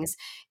these Mm-hmm. things.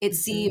 It Mm-hmm.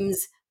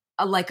 seems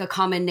like a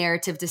common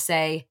narrative to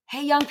say,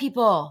 hey, young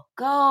people,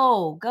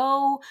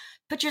 go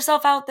put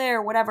yourself out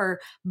there, whatever.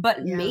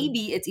 But Yeah.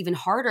 maybe it's even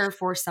harder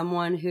for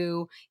someone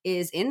who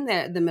is in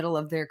the middle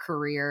of their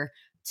career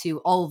to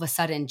all of a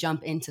sudden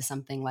jump into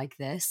something like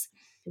this.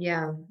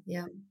 Yeah.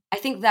 Yeah. I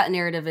think that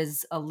narrative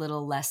is a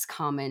little less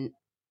common.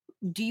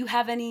 Do you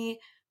have any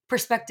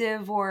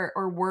perspective or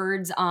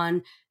words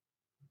on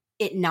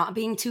it not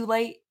being too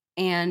late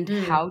and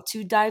Mm. how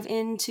to dive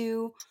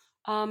into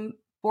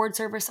board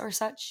service or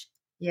such?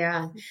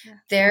 Yeah. Yeah.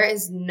 There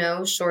is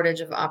no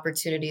shortage of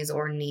opportunities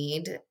or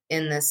need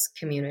in this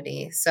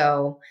community.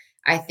 So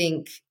I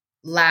think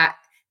la-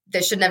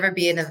 there should never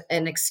be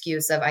an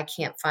excuse of I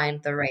can't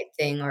find the right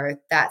thing, or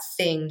that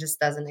thing just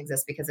doesn't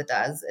exist, because it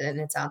does and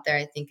it's out there.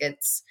 I think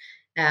it's,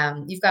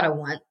 you've got to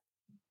want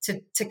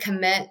to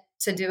commit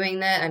to doing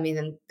that. I mean,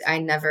 and I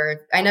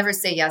never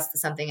say yes to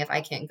something if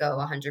I can't go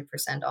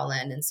 100% all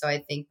in. And so I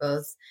think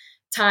both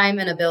time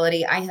and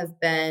ability, I have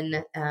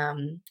been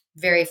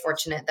very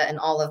fortunate that in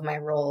all of my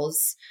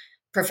roles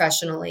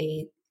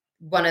professionally,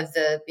 one of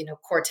the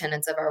core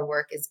tenets of our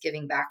work is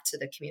giving back to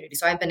the community.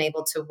 So I've been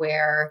able to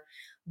wear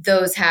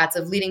those hats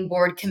of leading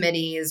board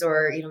committees,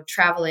 or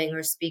traveling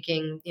or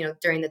speaking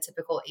during the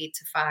typical 8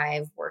 to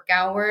 5 work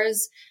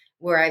hours,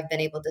 where I've been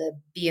able to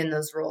be in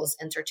those roles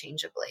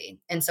interchangeably.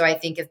 And so I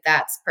think if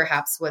that's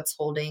perhaps what's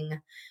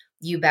holding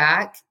you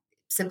back,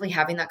 simply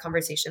having that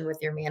conversation with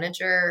your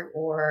manager,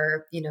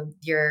 or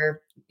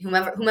your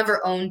whomever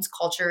owns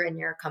culture in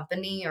your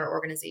company or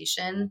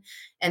organization,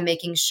 and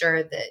making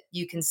sure that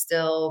you can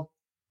still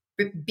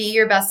be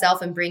your best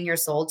self and bring your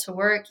soul to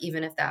work,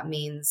 even if that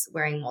means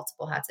wearing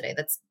multiple hats a day.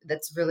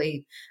 That's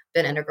really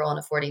been integral in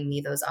affording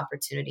me those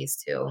opportunities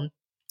too.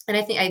 And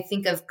I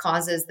think of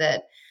causes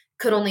that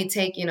could only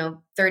take,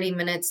 30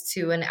 minutes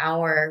to an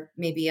hour,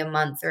 maybe a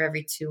month or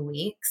every 2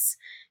 weeks,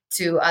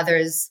 to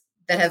others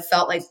that have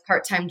felt like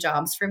part-time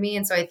jobs for me.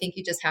 And so I think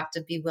you just have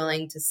to be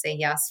willing to say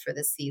yes for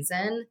the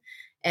season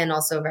and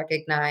also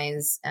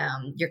recognize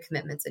your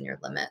commitments and your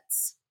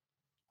limits.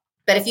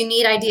 But if you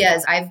need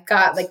ideas, I've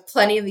got like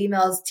plenty of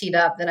emails teed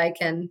up that I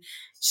can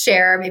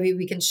share. Maybe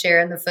we can share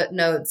in the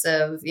footnotes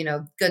of,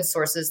 good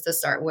sources to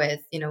start with,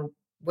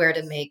 where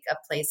to make a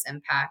place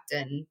impact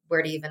and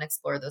where to even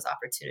explore those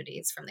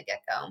opportunities from the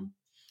get-go.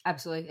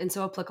 Absolutely. And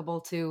so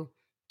applicable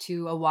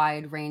to a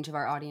wide range of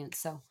our audience.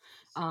 So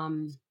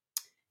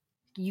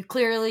you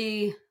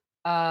clearly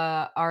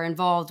are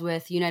involved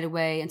with United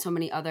Way and so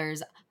many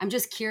others. I'm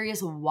just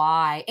curious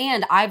why.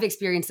 And I've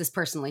experienced this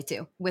personally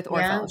too with Or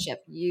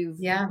Fellowship. You've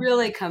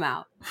really come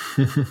out.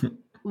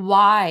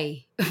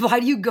 Why? Why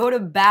do you go to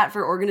bat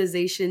for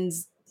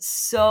organizations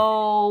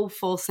so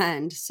full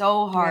send,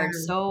 so hard,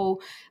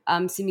 so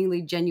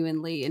seemingly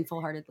genuinely and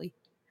full-heartedly?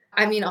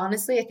 I mean,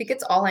 honestly, I think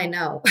it's all I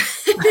know.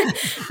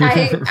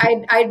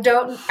 I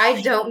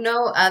don't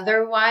know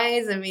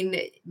otherwise. I mean,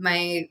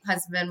 my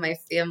husband, my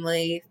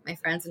family, my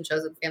friends and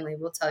chosen family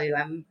will tell you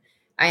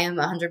I am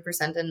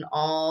 100% in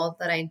all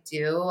that I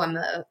do. I'm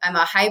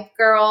a hype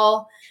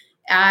girl.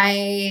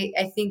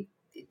 I think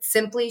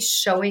simply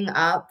showing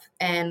up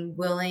and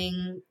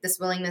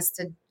willingness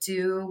to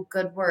do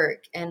good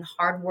work and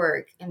hard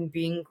work and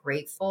being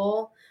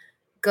grateful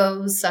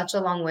goes such a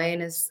long way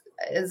and is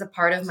a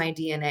part of my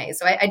DNA.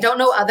 So I don't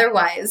know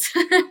otherwise.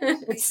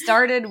 It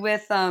started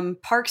with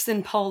parks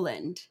in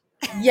Poland.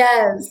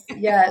 Yes.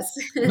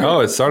 No,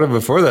 it started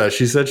before that.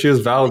 She said she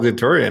was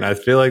valedictorian. I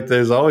feel like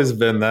there's always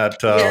been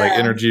that like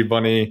energy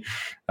bunny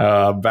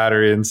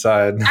battery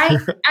inside.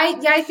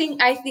 I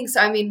think so.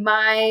 I mean,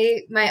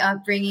 my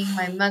upbringing,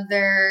 my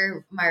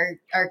mother,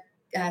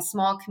 our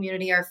small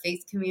community, our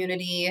faith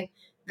community,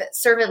 that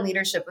servant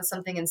leadership was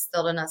something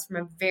instilled in us from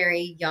a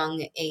very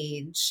young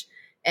age.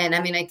 And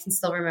I mean, I can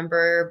still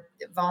remember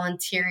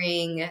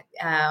volunteering,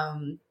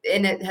 and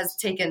it has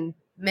taken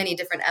many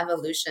different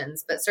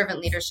evolutions, but servant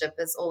leadership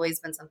has always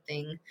been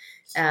something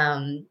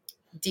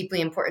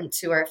deeply important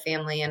to our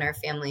family and our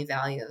family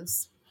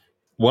values.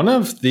 One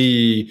of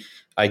the,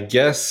 I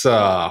guess,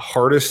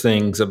 hardest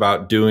things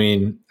about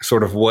doing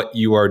sort of what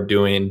you are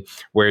doing,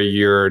 where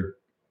you're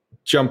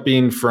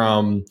jumping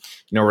from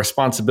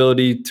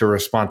responsibility to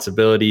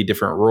responsibility,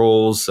 different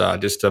roles,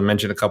 just to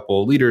mention a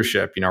couple: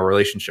 leadership,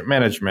 relationship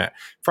management,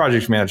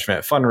 project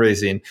management,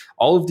 fundraising,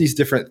 all of these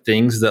different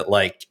things that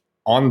like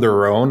on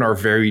their own are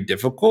very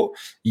difficult,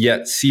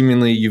 yet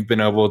seemingly you've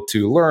been able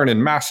to learn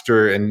and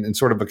master and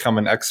sort of become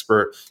an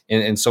expert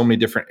in so many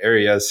different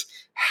areas.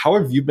 How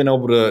have you been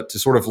able to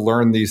sort of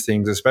learn these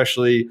things,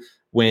 especially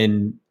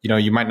when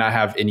you might not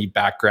have any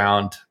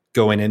background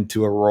going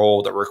into a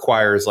role that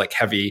requires like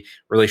heavy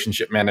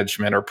relationship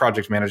management or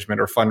project management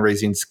or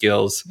fundraising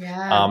skills?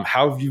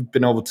 How have you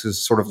been able to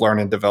sort of learn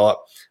and develop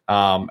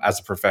as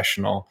a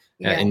professional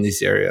in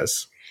these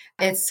areas?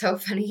 It's so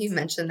funny you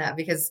mentioned that,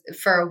 because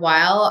for a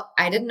while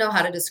I didn't know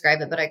how to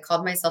describe it, but I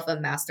called myself a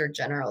master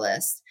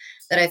generalist,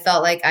 that I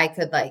felt like I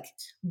could like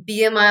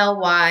be a mile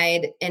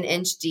wide, an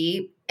inch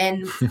deep.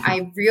 And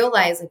I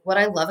realized like what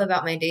I love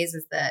about my days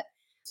is that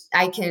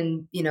I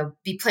can,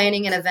 be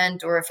planning an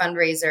event or a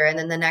fundraiser, and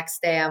then the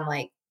next day I'm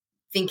like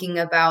thinking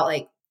about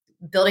like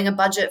building a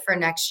budget for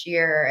next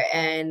year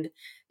and,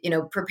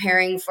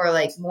 preparing for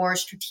like more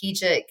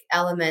strategic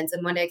elements.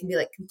 And one day I can be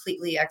like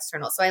completely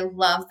external. So I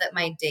love that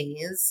my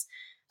days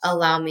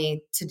allow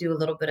me to do a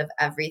little bit of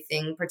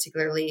everything,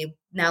 particularly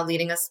now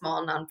leading a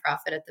small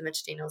nonprofit at the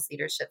Mitch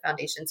Leadership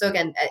Foundation. So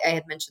again, I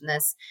had mentioned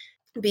this,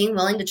 being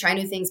willing to try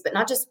new things, but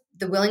not just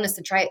the willingness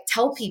to try it,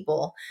 tell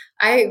people.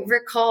 I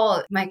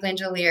recall Mike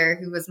Langelier,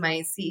 who was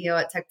my CEO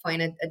at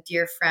TechPoint, a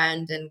dear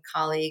friend and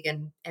colleague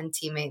and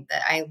teammate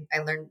that I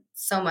learned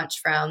so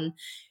much from.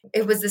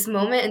 It was this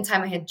moment in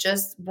time I had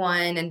just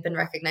won and been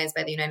recognized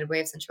by the United Way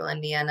of Central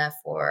Indiana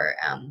for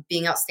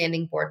being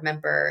outstanding board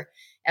member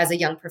as a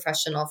young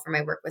professional for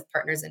my work with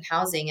partners in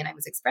housing. And I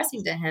was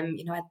expressing to him,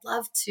 I'd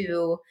love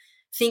to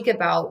think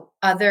about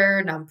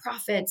other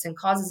nonprofits and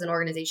causes and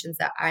organizations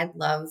that I'd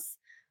love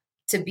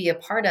to be a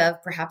part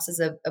of, perhaps as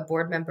a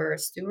board member or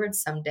steward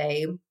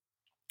someday.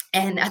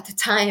 And at the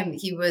time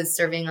he was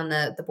serving on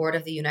the board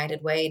of the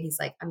United Way. And he's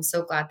like, I'm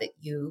so glad that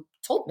you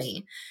told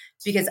me,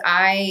 because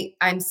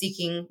I'm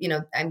seeking,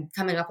 I'm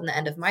coming up on the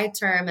end of my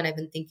term, and I've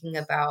been thinking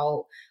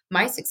about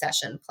my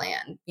succession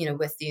plan,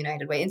 with the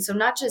United Way. And so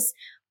not just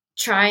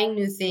trying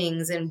new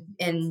things and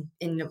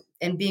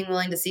being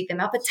willing to seek them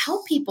out, but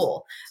tell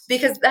people,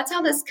 because that's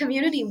how this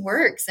community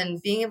works,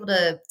 and being able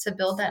to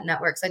build that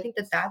network. So I think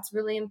that that's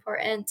really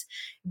important.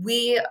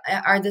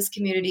 This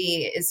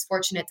community is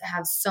fortunate to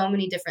have so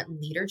many different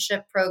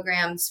leadership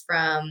programs,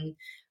 from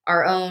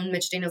our own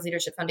Mitch Daniels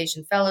Leadership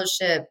Foundation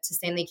Fellowship to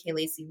Stanley K.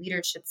 Lacey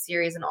Leadership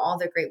Series and all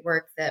the great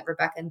work that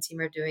Rebecca and team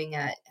are doing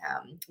at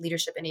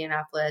Leadership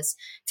Indianapolis,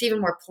 to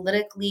even more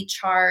politically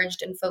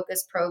charged and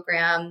focused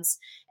programs.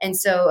 And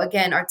so,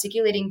 again,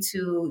 articulating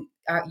to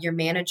your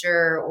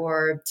manager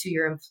or to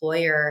your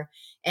employer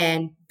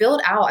and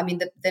build out. I mean,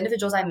 the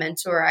individuals I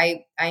mentor,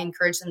 I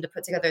encourage them to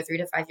put together a 3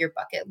 to 5 year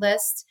bucket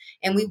list,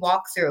 and we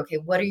walk through, okay,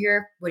 what are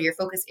your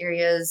focus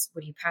areas?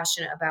 What are you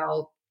passionate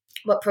about?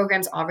 What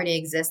programs already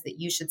exist that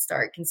you should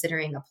start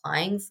considering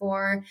applying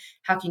for?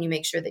 How can you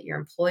make sure that your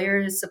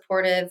employer is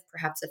supportive?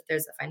 Perhaps if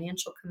there's a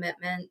financial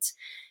commitment.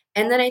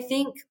 And then I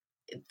think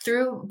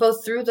through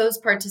those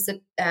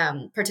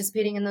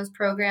participating in those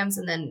programs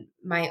and then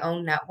my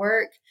own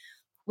network,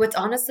 what's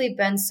honestly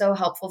been so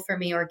helpful for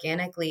me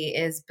organically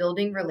is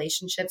building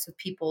relationships with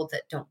people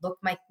that don't look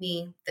like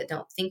me, that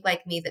don't think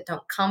like me, that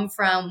don't come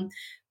from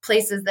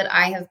places that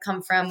I have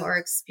come from or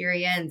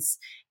experienced,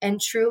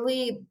 and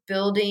truly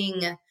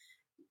building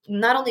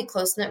not only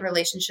close-knit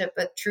relationship,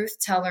 but truth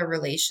teller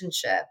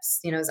relationships,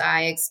 as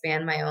I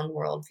expand my own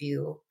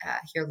worldview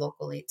here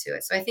locally to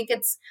it. So I think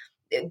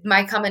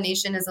my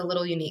combination is a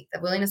little unique, the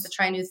willingness to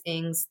try new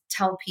things,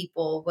 tell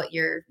people what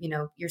you're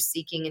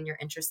seeking and you're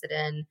interested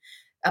in,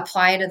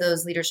 apply to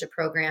those leadership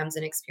programs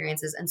and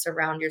experiences, and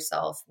surround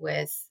yourself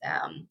with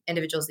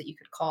individuals that you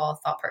could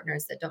call thought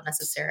partners that don't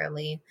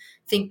necessarily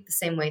think the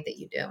same way that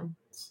you do.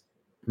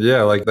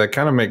 Yeah, like that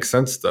kind of makes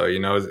sense though.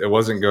 It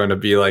wasn't going to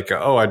be like,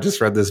 oh, I just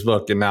read this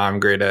book and now I'm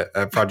great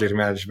at project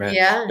management.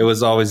 Yeah. It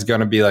was always going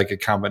to be like a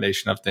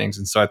combination of things.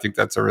 And so I think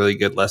that's a really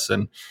good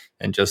lesson.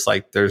 And just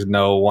like there's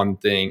no one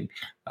thing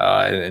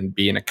and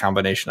being a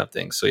combination of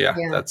things. So yeah.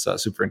 That's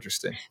super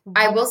interesting.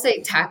 I will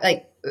say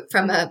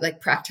from a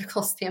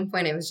practical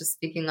standpoint, I was just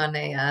speaking on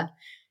a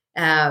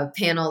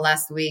panel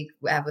last week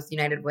with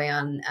United Way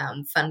on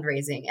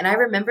fundraising. And I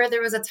remember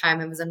there was a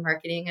time I was in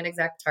marketing at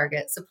Exact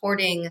Target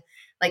supporting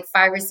like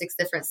 5 or 6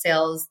 different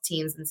sales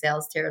teams and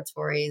sales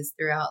territories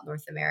throughout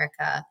North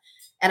America.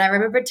 And I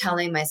remember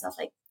telling myself,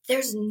 like,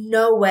 there's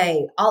no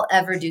way I'll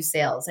ever do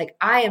sales. Like,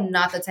 I am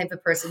not the type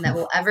of person that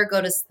will ever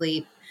go to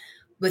sleep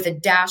with a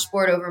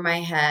dashboard over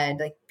my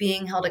head, like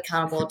being held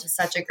accountable to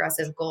such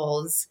aggressive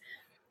goals.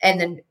 And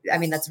then, I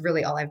mean, that's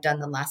really all I've done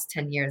the last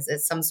 10 years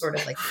is some sort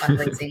of like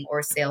fundraising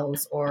or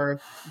sales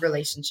or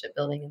relationship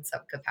building in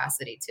some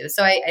capacity too.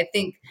 So I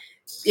think,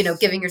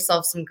 giving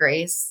yourself some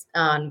grace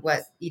on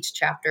what each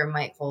chapter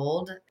might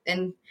hold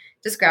and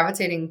just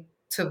gravitating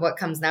to what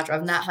comes natural.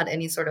 I've not had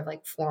any sort of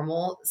like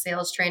formal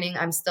sales training.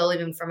 I'm still,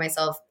 even for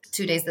myself,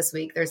 2 days this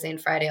week, Thursday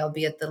and Friday, I'll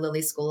be at the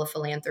Lilly School of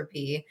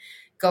Philanthropy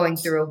going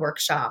through a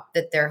workshop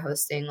that they're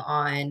hosting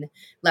on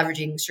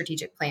leveraging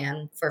strategic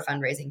plan for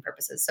fundraising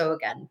purposes. So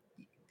again,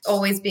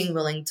 always being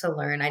willing to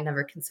learn. I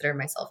never consider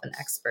myself an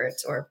expert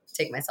or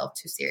take myself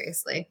too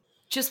seriously.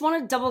 Just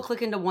want to double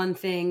click into one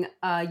thing.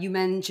 You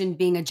mentioned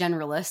being a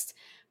generalist.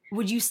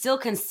 Would you still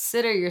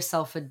consider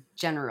yourself a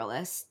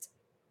generalist?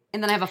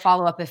 And then I have a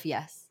follow-up if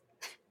yes.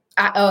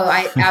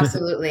 I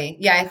absolutely.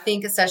 Yeah, I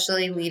think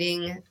especially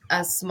leading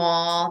a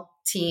small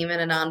team in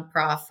a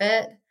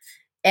nonprofit.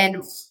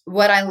 And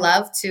what I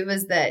love too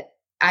is that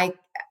I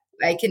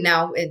can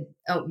now, in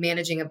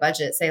managing a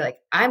budget, say like,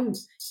 I'm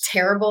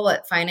terrible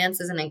at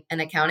finances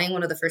and accounting.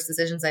 One of the first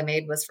decisions I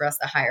made was for us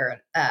to hire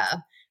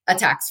a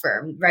tax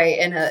firm, right?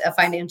 And a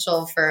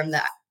financial firm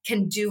that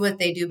can do what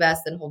they do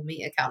best and hold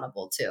me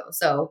accountable too.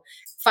 So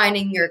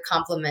finding your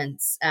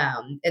complements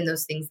in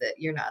those things that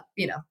you're not,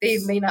 they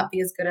may not be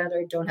as good at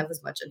or don't have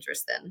as much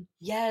interest in.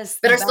 Yes.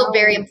 But are still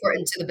very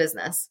important to the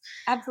business.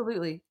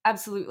 Absolutely.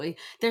 Absolutely.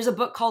 There's a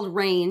book called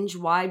Range,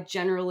 Why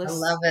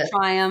Generalists it.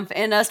 Triumph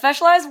in a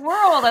Specialized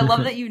World. I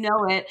love that you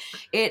know it.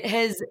 It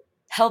has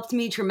helped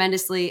me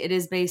tremendously. It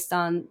is based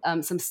on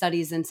some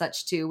studies and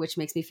such too, which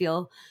makes me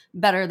feel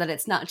better that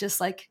it's not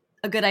just like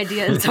a good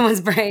idea in someone's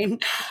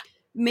brain.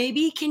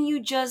 Maybe can you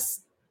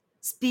just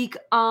speak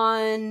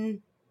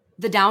on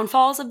the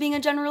downfalls of being a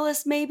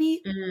generalist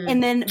maybe?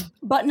 And then,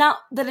 but not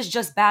that it's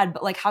just bad,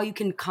 but like how you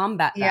can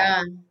combat that.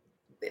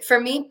 Yeah. For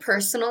me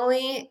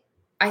personally,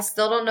 I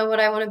still don't know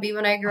what I want to be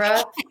when I grow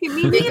up Me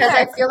because neither.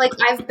 I feel like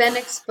I've been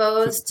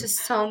exposed to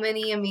so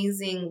many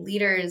amazing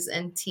leaders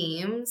and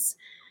teams.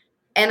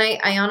 And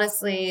I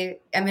honestly,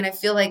 I mean, I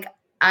feel like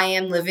I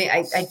am living,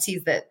 I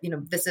tease that,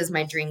 this is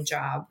my dream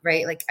job,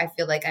 right? Like, I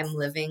feel like I'm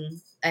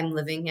living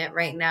it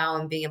right now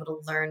and being able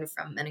to learn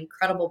from an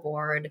incredible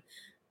board,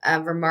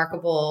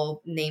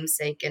 remarkable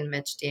namesake in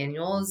Mitch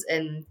Daniels,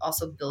 and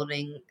also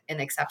building an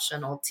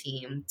exceptional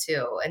team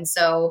too. And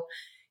so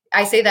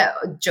I say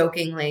that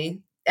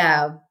jokingly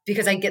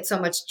because I get so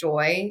much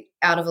joy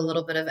out of a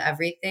little bit of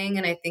everything.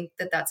 And I think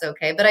that that's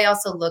okay. But I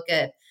also look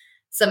at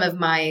some of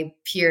my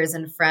peers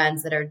and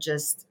friends that are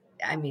just,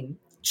 I mean,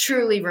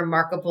 truly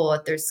remarkable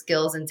at their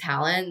skills and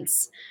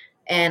talents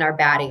and are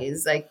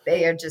baddies. Like,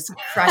 they are just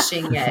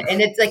crushing it.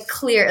 And it's like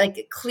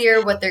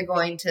clear what they're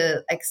going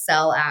to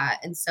excel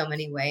at in so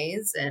many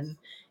ways. And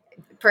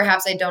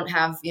perhaps I don't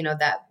have,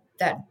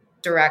 that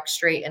direct,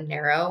 straight and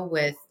narrow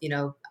with,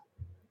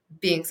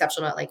 being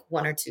exceptional at like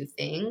one or two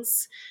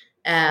things.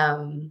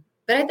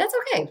 But but that's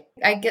okay.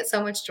 I get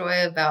so much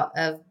joy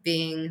of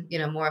being,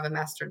 more of a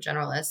master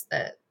generalist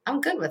that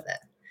I'm good with it.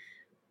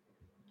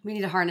 We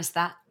need to harness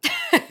that.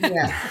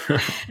 Yeah.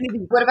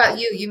 What about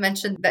you? You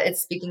mentioned that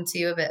it's speaking to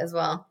you a bit as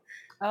well.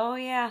 Oh,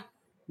 yeah.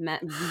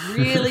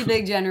 Really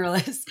big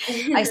generalist.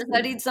 I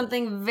studied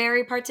something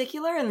very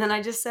particular and then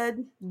I just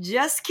said,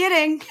 just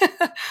kidding.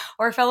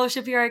 Or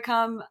fellowship, here I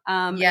come.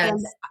 Yes.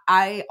 And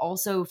I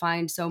also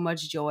find so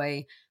much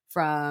joy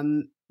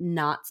from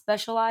not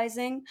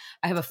specializing.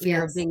 I have a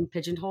fear of being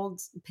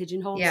pigeonholed.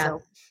 Yeah.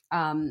 So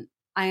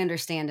I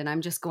understand, and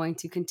I'm just going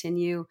to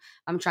continue.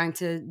 I'm trying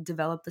to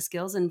develop the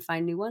skills and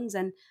find new ones.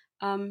 And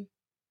I'm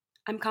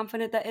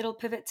confident that it'll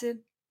pivot to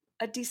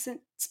a decent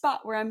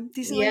spot where I'm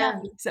decently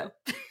happy. So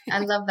I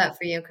love that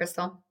for you,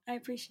 Crystal. I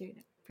appreciate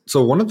it.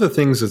 So one of the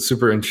things that's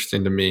super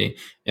interesting to me,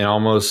 and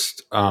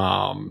almost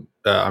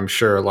I'm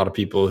sure a lot of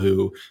people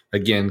who,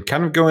 again,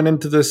 kind of going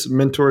into this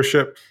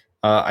mentorship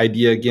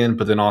idea again,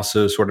 but then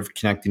also sort of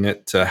connecting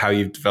it to how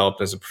you've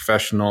developed as a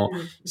professional,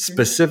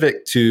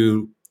 specific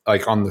to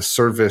like on the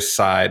service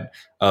side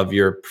of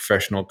your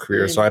professional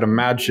career. So I'd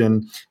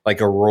imagine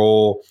like a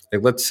role,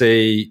 like let's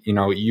say,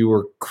 you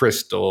were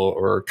Crystal,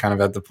 or kind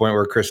of at the point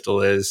where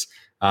Crystal is,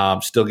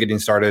 still getting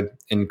started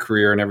in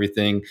career and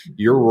everything.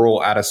 Your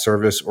role at a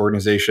service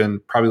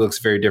organization probably looks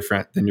very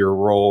different than your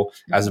role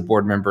as a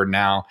board member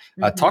now.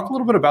 Talk a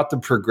little bit about the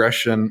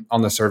progression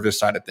on the service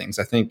side of things.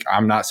 I think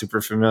I'm not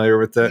super familiar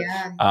with it.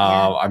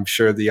 I'm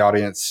sure the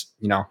audience,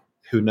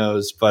 who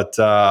knows, but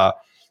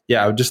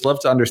I would just love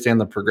to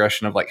understand the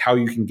progression of like how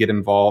you can get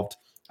involved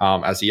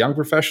as a young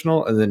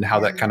professional, and then how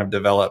that kind of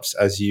develops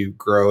as you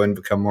grow and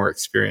become more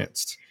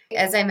experienced.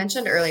 As I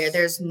mentioned earlier,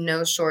 there's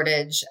no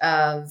shortage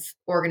of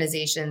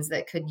organizations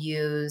that could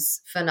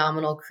use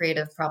phenomenal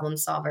creative problem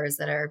solvers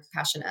that are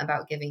passionate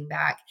about giving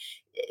back.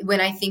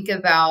 When I think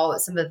about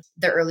some of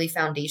the early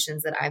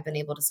foundations that I've been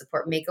able to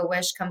support,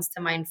 Make-A-Wish comes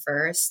to mind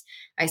first.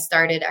 I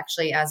started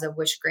actually as a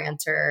wish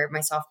granter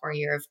my sophomore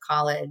year of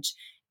college.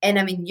 And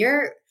I mean,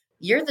 you're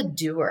the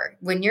doer.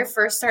 When you're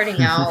first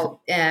starting out,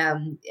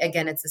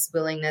 again, it's this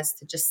willingness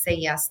to just say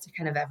yes to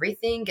kind of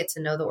everything, get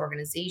to know the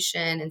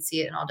organization and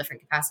see it in all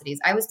different capacities.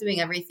 I was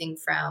doing everything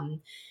from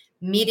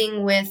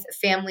meeting with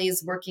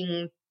families,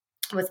 working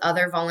with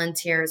other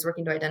volunteers,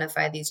 working to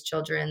identify these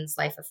children's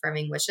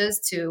life-affirming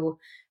wishes, to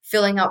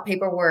filling out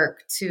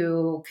paperwork,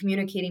 to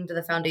communicating to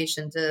the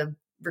foundation, to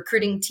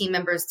recruiting team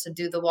members to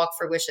do the walk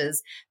for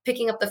wishes,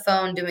 picking up the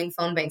phone, doing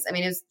phone banks. I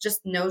mean, there's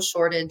just no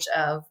shortage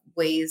of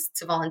ways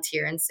to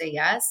volunteer and say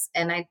yes.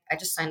 And I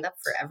just signed up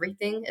for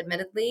everything,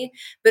 admittedly.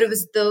 But it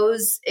was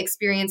those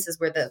experiences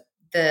where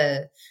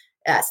the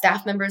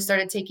staff members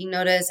started taking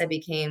notice. I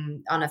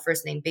became on a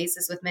first name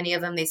basis with many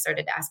of them. They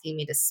started asking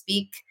me to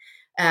speak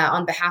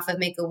on behalf of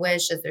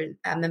Make-A-Wish as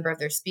a member of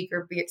their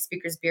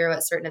speakers bureau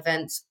at certain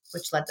events,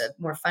 which led to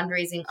more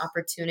fundraising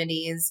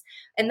opportunities.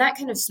 And that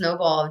kind of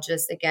snowball of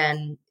just,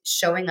 again,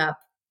 showing up,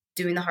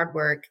 doing the hard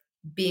work,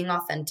 being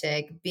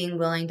authentic, being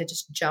willing to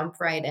just jump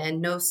right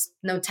in,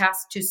 no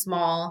task too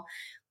small,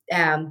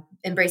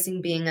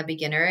 embracing being a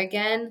beginner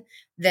again,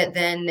 that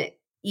then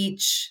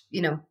each,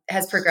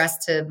 has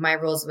progressed to my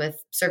roles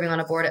with serving on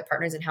a board at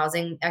Partners in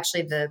Housing.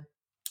 Actually,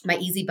 my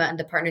easy button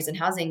to Partners in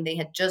Housing, they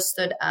had just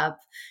stood up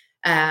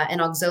an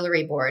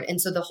auxiliary board.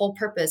 And so the whole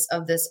purpose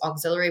of this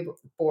auxiliary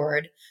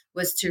board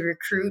was to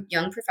recruit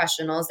young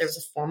professionals. There was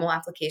a formal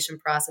application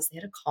process. They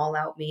had a call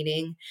out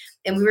meeting,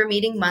 and we were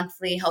meeting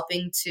monthly,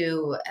 helping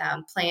to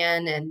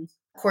plan and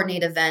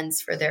coordinate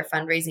events for their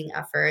fundraising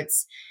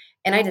efforts.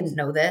 And I didn't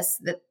know this,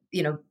 that,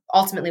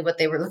 ultimately what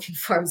they were looking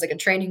for was like a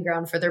training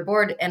ground for their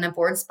board, and a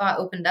board spot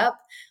opened up.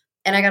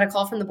 And I got a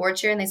call from the board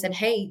chair, and they said,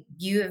 "Hey,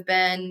 you have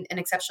been an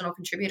exceptional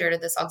contributor to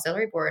this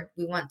auxiliary board.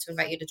 We want to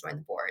invite you to join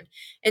the board."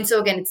 And so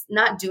again, it's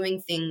not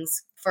doing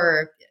things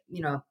for,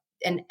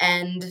 an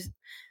end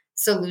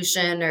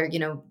solution or,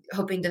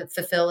 hoping to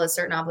fulfill a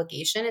certain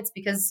obligation. It's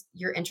because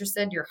you're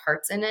interested, your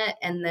heart's in it.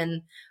 And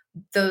then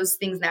those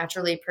things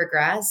naturally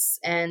progress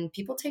and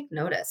people take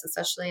notice,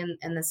 especially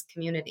in this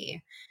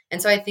community.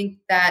 And so I think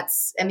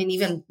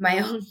even my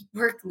own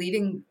work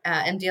leading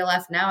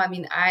MDLF now,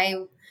 I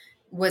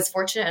was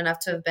fortunate enough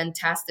to have been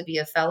tasked to be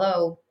a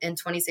fellow in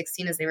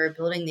 2016 as they were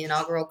building the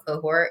inaugural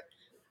cohort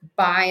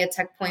by a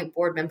Tech Point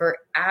board member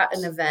at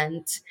an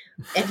event.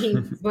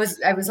 And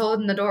I was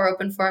holding the door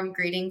open for him,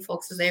 greeting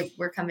folks as they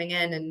were coming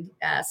in. And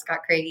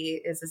Scott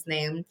Craigie is his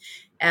name.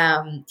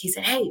 He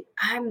said, "Hey,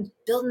 I'm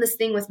building this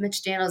thing with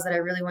Mitch Daniels that I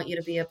really want you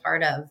to be a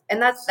part of."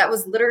 And that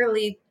was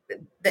literally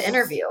the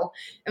interview.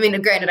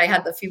 Granted, I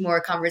had a few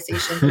more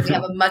conversations. We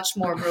have a much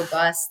more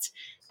robust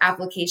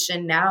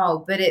application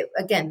now, but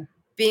again,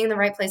 being in the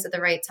right place at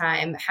the right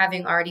time,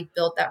 having already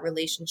built that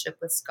relationship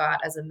with Scott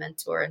as a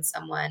mentor and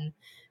someone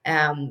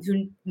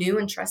who knew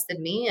and trusted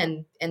me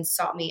and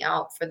sought me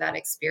out for that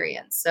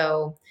experience.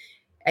 So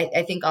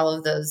I think all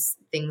of those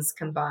things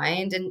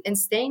combined, and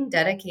staying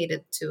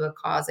dedicated to a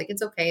cause. Like,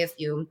 it's okay if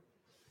you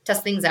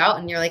test things out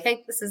and you're like,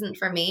 "Hey, this isn't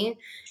for me."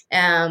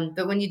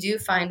 But when you do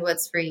find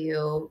what's for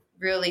you,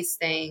 really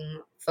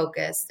staying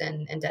focused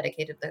and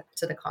dedicated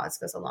to the cause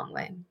goes a long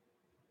way.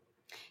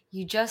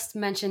 You just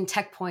mentioned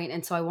TechPoint,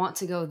 and so I want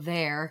to go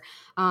there.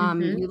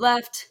 Hmm. You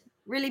left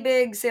really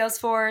big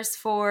Salesforce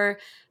for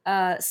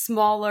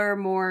smaller,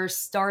 more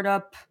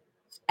startup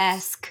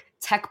esque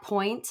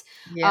TechPoint.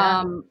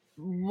 Yeah.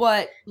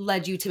 What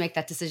led you to make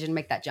that decision,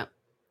 make that jump?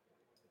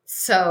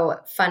 So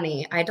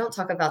funny. I don't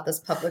talk about this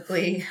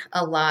publicly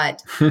a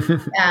lot.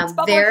 It's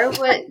public. There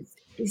was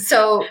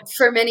so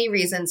for many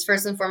reasons.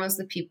 First and foremost,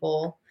 the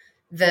people,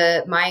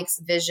 the Mike's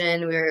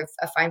vision. We were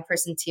a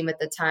five-person team at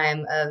the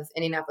time of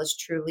Indianapolis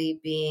truly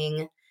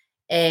being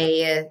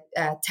a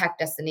tech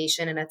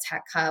destination and a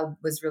tech hub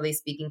was really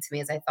speaking to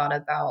me as I thought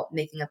about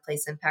making a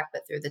place impact,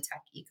 but through the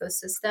tech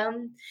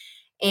ecosystem.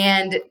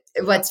 And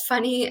what's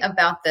funny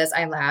about this,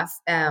 I laugh.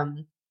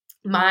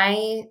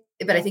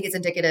 But I think it's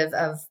indicative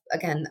of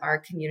again our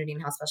community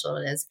and how special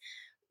it is.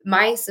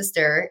 My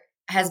sister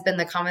has been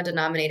the common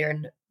denominator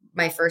in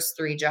my first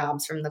three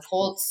jobs, from the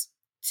Colts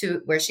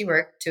to where she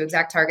worked, to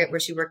Exact Target, where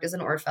she worked as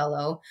an Orr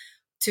Fellow,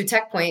 to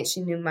Tech Point.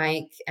 She knew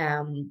Mike,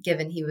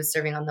 given he was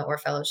serving on the Orr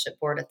Fellowship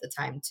board at the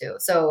time, too.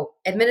 So,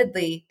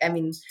 admittedly, I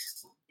mean,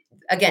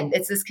 again,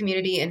 it's this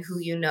community and who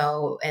you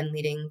know and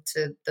leading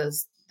to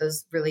those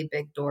really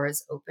big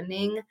doors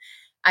opening.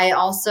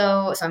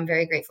 So I'm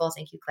very grateful.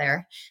 Thank you,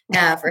 Claire,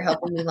 for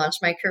helping me launch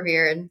my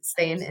career and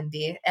stay in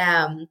Indy.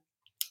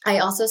 I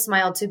also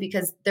smiled too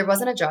because there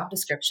wasn't a job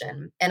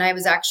description. And I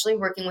was actually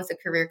working with a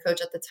career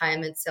coach at the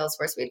time at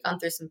Salesforce. We had gone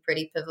through some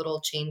pretty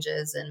pivotal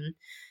changes and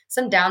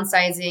some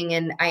downsizing.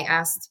 And I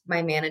asked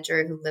my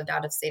manager who lived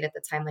out of state at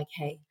the time, like,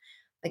 hey,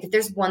 like if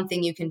there's one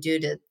thing you can do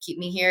to keep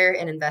me here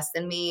and invest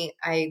in me,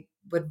 I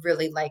would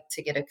really like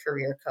to get a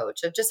career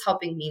coach of just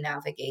helping me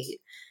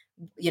navigate,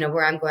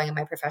 where I'm going in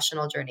my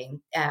professional journey.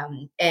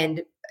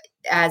 And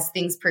as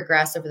things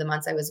progressed over the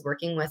months I was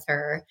working with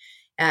her,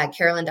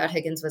 Carolyn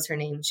Higgins was her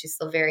name. She's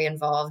still very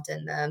involved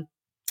in the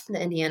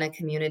Indiana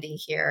community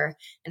here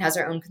and has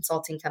her own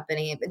consulting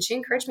company. And she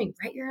encouraged me,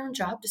 write your own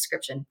job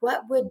description.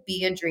 What would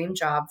be a dream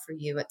job for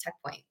you at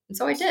TechPoint? And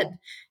so I did.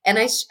 And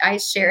I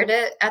shared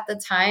it at the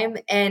time.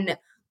 And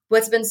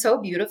what's been so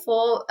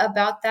beautiful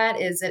about that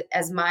is that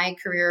as my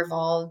career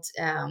evolved,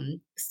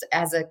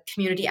 as a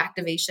community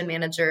activation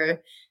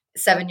manager,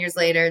 7 years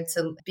later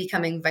to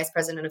becoming vice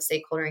president of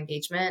stakeholder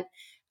engagement,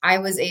 I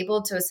was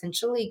able to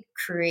essentially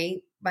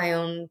create my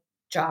own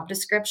job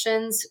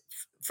descriptions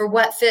for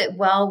what fit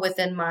well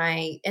within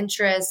my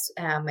interests,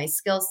 my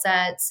skill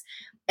sets.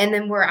 And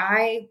then where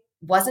I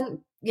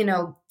wasn't,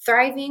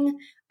 thriving,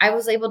 I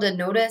was able to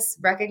notice,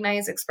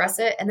 recognize, express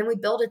it. And then we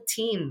built a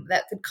team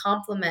that could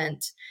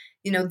complement,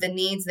 the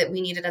needs that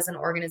we needed as an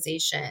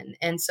organization.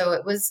 And so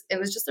it was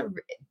just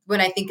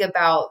when I think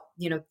about,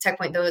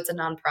 TechPoint, though it's a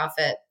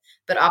nonprofit,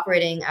 but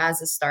operating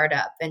as a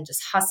startup and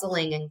just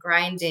hustling and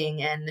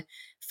grinding and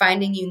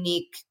finding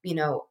unique,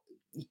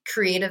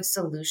 creative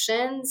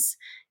solutions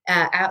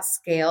at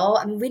scale.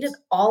 I mean, we did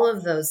all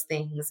of those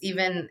things,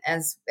 even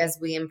as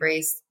we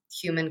embraced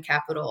human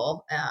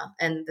capital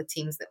and the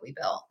teams that we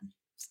built.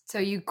 So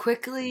you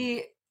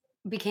quickly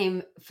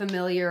became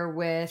familiar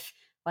with,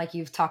 like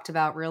you've talked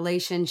about,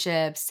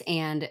 relationships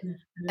and Mhm.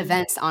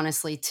 events,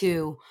 honestly,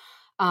 too.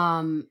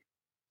 Um,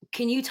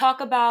 can you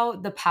talk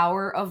about the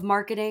power of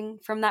marketing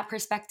from that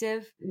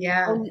perspective?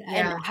 Yeah, And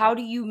yeah. how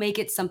do you make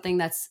it something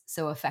that's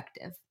so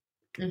effective?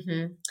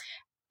 Hmm.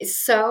 It's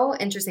so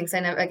interesting because I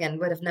never, again,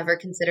 would have never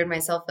considered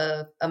myself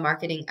a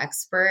marketing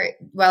expert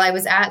while I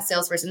was at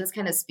Salesforce. And this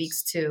kind of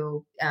speaks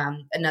to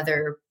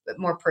another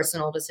more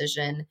personal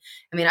decision.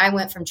 I mean, I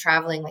went from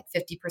traveling like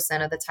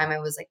 50% of the time I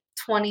was like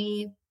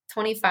 20,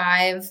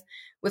 25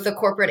 with a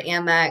corporate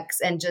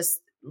Amex and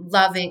just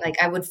loving,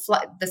 like I would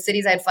fly the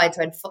cities I'd fly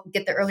to.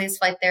 Get the earliest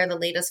flight there, the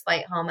latest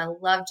flight home. I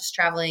loved just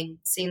traveling,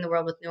 seeing the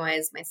world with new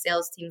eyes. My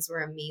sales teams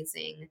were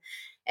amazing.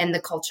 And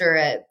the culture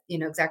at,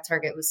 Exact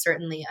Target was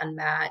certainly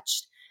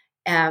unmatched.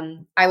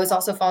 I was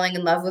also falling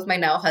in love with my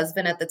now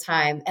husband at the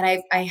time. And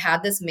I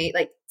had this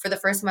like for the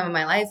first time in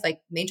my life,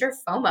 like major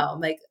FOMO.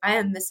 Like I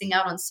am missing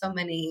out on so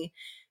many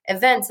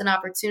events and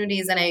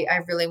opportunities. And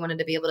I really wanted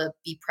to be able to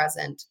be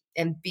present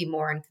and be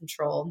more in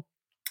control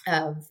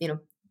of,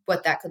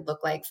 what that could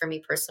look like for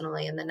me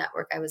personally and the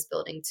network I was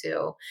building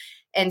too.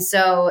 And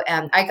so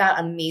I got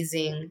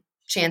amazing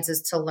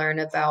chances to learn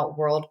about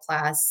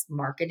world-class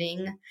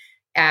marketing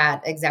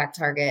at Exact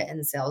Target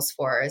and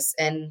Salesforce,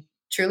 and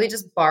truly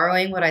just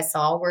borrowing what I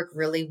saw work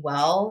really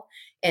well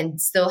and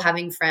still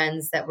having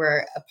friends that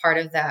were a part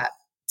of that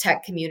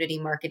tech community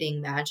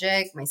marketing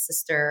magic. My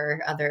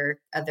sister,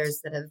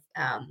 others that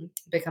have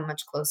become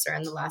much closer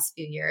in the last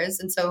few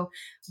years. And so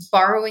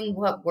borrowing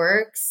what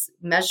works,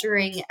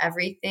 measuring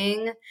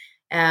everything,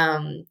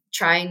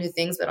 trying new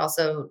things, but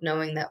also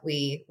knowing that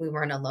we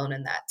weren't alone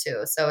in that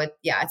too. So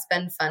it's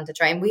been fun to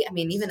try. And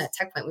even at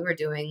TechPoint, we were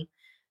doing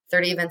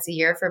 30 events a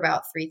year for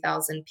about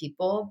 3,000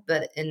 people,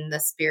 but in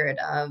the spirit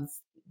of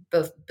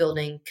both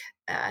building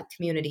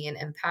community and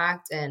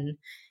impact and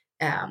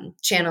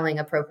channeling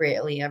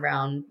appropriately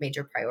around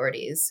major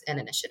priorities and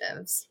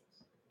initiatives.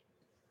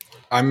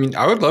 I mean,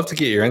 I would love to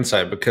get your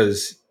insight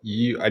because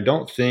I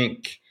don't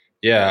think,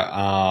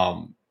 yeah,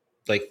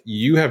 like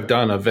you have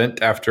done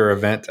event after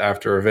event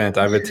after event.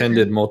 I've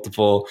attended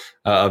multiple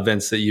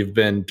events that you've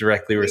been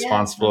directly Yeah.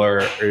 responsible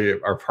or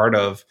are part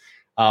of.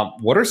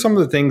 What are some of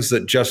the things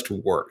that just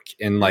work?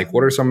 And like,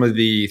 what are some of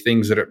the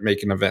things that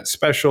make an event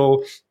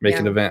special, make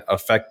an Yeah. event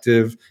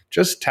effective?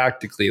 Just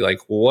tactically, like,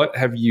 what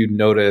have you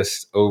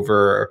noticed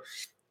over,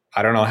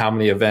 I don't know how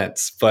many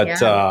events, but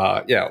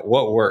Yeah. yeah,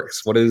 what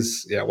works? What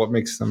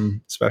makes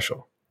them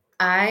special?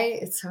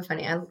 It's so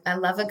funny. I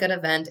love a good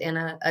event and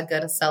a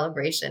good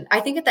celebration. I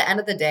think at the end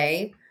of the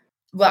day,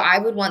 what I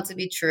would want to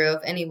be true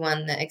of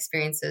anyone that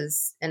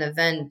experiences an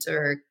event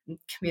or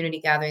community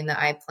gathering that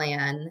I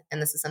plan,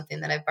 and this is something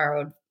that I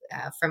borrowed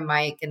from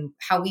Mike and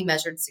how we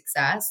measured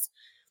success,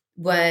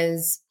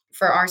 was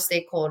for our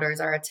stakeholders,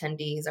 our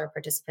attendees, our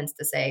participants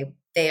to say,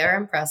 they are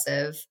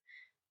impressive.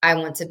 I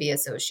want to be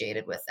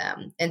associated with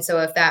them. And so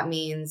if that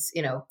means,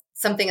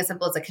 something as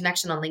simple as a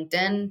connection on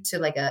LinkedIn to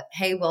like a,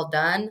 hey, well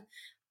done,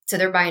 to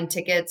they're buying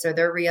tickets or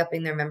they're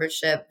re-upping their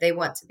membership, they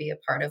want to be a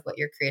part of what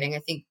you're creating. I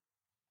think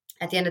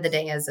at the end of the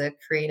day, as a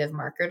creative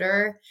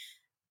marketer,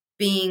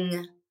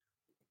 being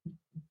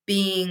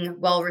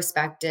well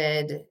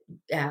respected,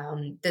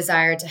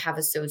 desire to have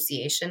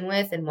association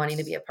with, and wanting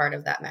to be a part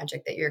of that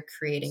magic that you're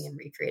creating and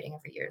recreating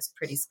every year is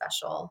pretty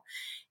special.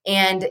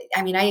 And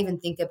I mean, I even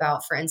think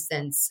about, for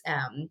instance,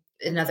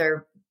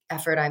 another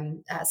effort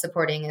I'm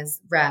supporting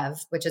is Rev,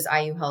 which is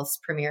IU Health's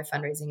premier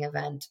fundraising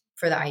event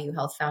for the IU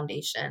Health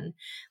Foundation.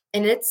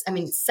 And it's, I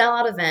mean,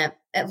 sellout event,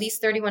 at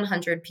least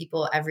 3,100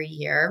 people every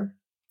year.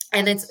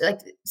 And it's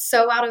like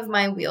so out of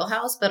my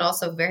wheelhouse, but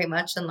also very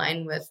much in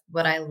line with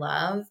what I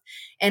love.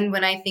 And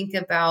when I think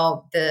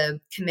about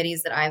the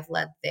committees that I've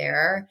led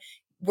there,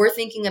 we're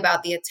thinking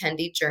about the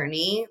attendee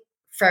journey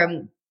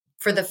from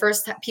for the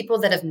first time, people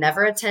that have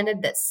never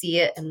attended that see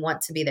it and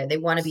want to be there. They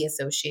want to be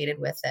associated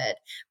with it.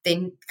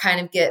 They kind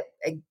of get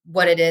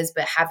what it is,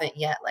 but haven't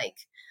yet like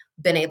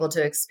been able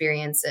to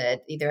experience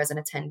it either as an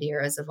attendee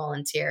or as a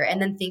volunteer.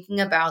 And then thinking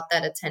about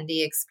that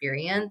attendee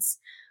experience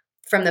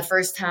from the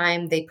first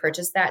time they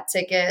purchase that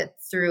ticket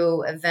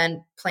through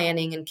event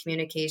planning and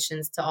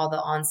communications to all the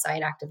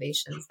on-site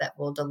activations that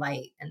will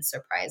delight and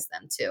surprise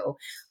them too.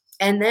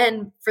 And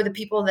then for the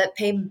people that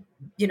pay,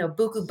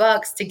 buku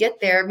bucks to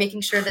get there,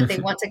 making sure that they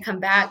want to come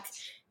back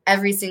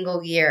every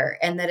single year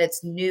and that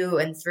it's new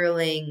and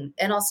thrilling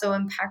and also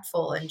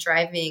impactful and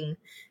driving,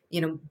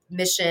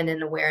 mission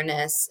and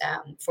awareness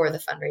for the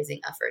fundraising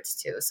efforts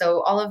too.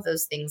 So all of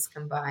those things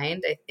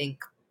combined, I think,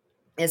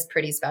 is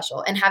pretty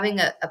special. And having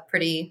a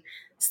pretty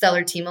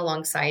stellar team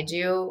alongside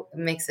you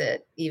makes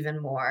it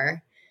even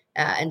more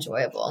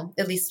enjoyable,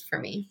 at least for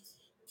me.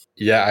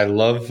 Yeah, I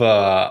love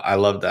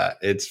that.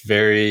 It's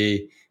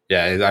very,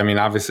 yeah, I mean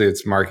obviously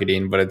it's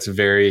marketing, but it's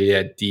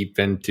very deep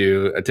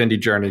into attendee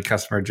journey,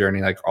 customer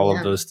journey, like all of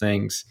Yeah. those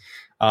things.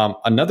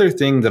 Another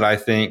thing that I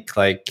think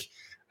like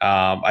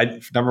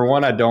I number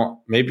one, I don't,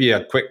 maybe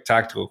a quick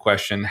tactical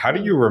question. How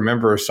do you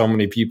remember so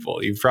many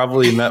people? You've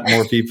probably met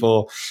more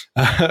people.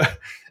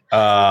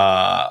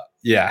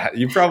 Yeah,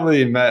 you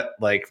probably met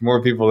like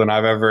more people than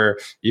I've ever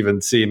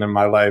even seen in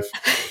my life.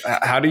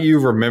 How do you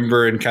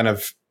remember and kind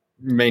of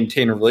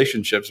maintain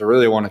relationships? I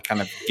really want to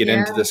kind of get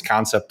into Yeah. this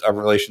concept of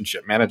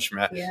relationship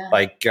management. Yeah.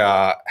 Like,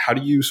 how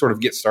do you sort of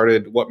get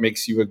started? What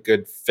makes you a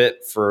good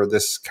fit for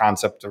this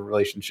concept of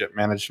relationship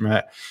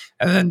management?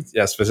 And then,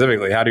 yeah,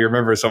 specifically, how do you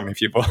remember so many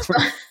people?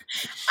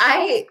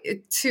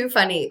 Too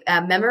funny.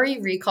 Memory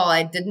recall,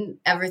 I didn't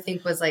ever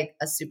think was like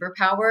a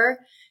superpower,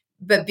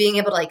 but being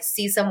able to like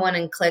see someone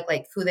and click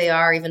like who they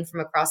are, even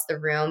from across the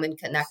room and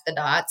connect the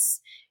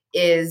dots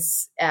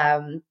is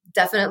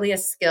definitely a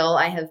skill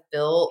I have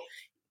built.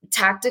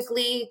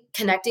 Tactically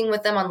connecting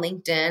with them on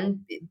LinkedIn,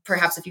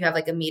 perhaps if you have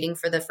like a meeting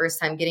for the first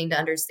time, getting to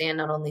understand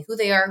not only who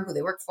they are, who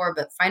they work for,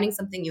 but finding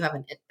something you have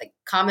an like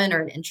common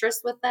or an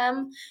interest with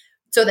them,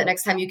 so that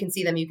next time you can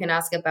see them, you can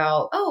ask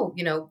about, oh,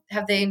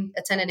 have they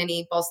attended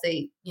any Ball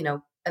State,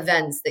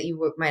 events that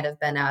you might have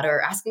been at,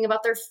 or asking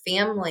about their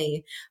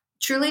family.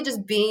 Truly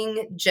just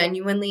being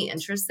genuinely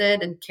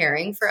interested and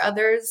caring for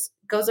others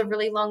goes a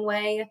really long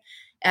way.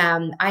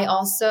 I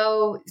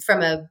also,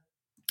 from a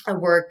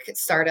work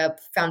startup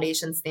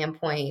foundation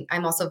standpoint,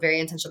 I'm also very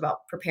intentional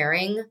about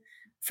preparing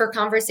for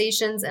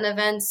conversations and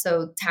events.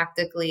 So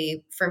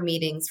tactically for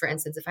meetings, for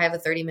instance, if I have a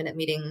 30-minute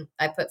meeting,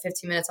 I put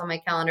 15 minutes on my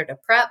calendar to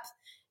prep,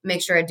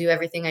 make sure I do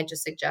everything I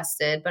just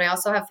suggested, but I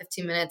also have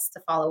 15 minutes to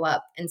follow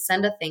up and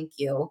send a thank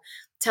you.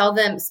 Tell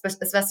them,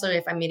 especially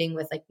if I'm meeting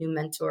with like new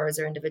mentors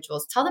or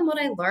individuals, tell them what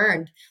I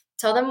learned.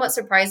 Tell them what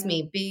surprised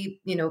me.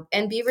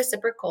 And be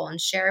reciprocal and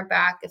share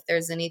back if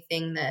there's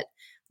anything that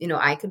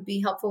I could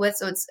be helpful with.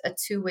 So it's a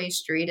two-way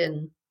street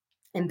and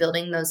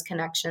building those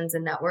connections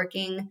and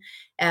networking.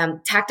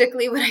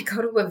 Tactically, when I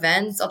go to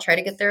events, I'll try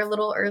to get there a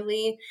little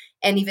early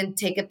and even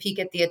take a peek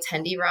at the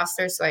attendee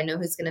roster so I know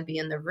who's going to be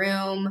in the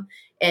room,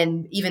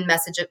 and even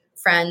message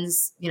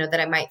friends,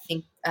 that I might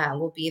think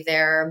will be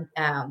there.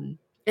 And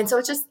so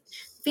it's just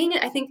being,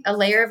 I think a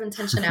layer of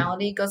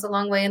intentionality goes a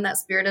long way in that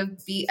spirit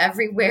of be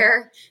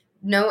everywhere,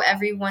 know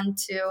everyone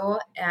too.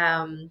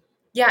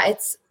 Yeah,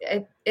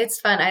 it's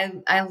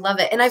fun. I love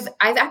it, and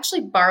I've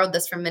actually borrowed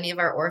this from many of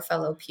our OR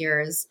fellow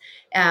peers.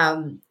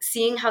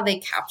 Seeing how they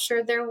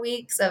capture their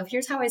weeks of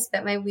here's how I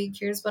spent my week,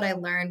 here's what I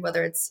learned,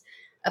 whether it's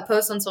a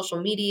post on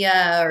social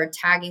media or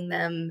tagging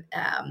them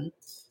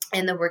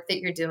in the work that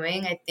you're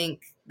doing. I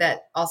think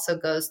that also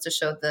goes to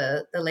show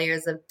the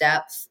layers of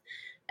depth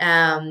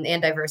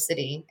and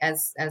diversity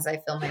as I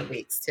fill my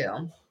weeks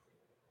too.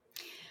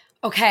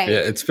 Yeah, Okay.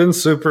 it's been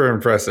super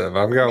impressive.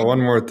 I've got one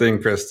more thing,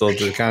 Crystal,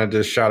 to kind of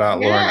just shout out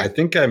Lauren. Yeah. I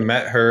think I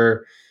met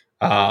her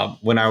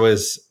when I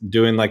was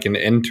doing like an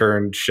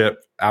internship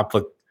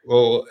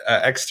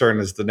extern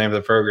is the name of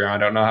the program. I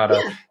don't know how to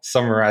Yeah.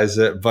 summarize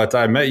it, but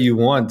I met you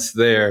once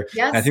there.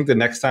 And I Yes. think the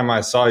next time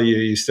I saw you,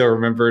 you still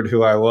remembered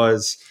who I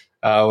was,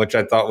 which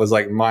I thought was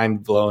like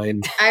mind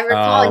blowing. I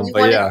recall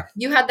But yeah.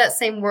 you had that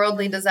same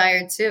worldly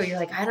desire too. You're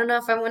like, I don't know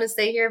if I want to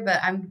stay here, but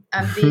I'm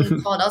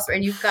being called elsewhere,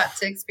 and you've got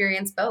to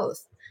experience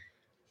both.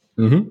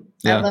 I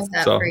Yeah. love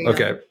that for So, you.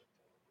 okay.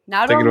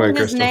 Not Take it away, only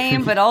his Crystal.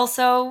 name, but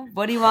also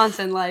what he wants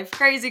in life.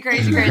 Crazy,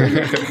 crazy, crazy.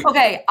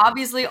 Okay,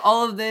 obviously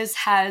all of this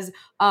has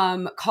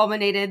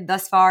culminated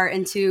thus far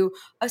into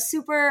a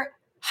super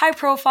high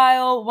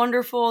profile,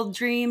 wonderful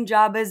dream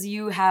job as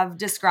you have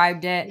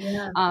described it.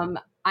 Yeah.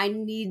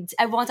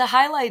 I want to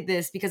highlight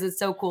this because it's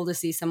so cool to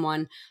see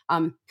someone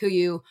who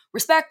you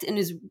respect and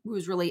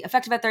who's really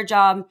effective at their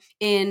job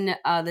in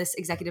this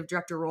executive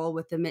director role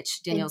with the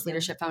Mitch Thank Daniels you.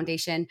 Leadership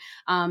Foundation.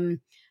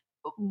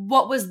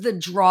 What was the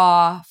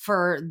draw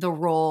for the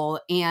role,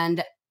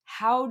 and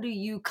how do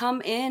you come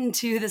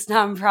into this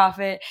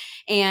nonprofit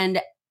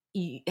and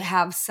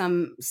have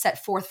some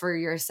set forth for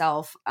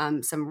yourself,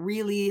 some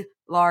really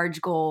large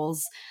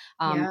goals,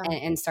 Yeah.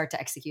 and start to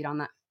execute on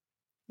that?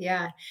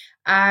 Yeah.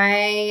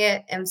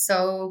 I am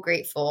so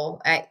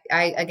grateful.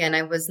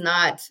 I was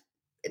not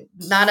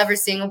ever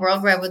seeing a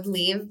world where I would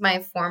leave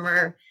my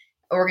former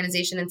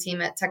organization and team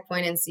at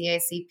TechPoint and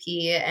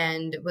CICP,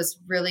 and was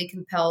really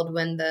compelled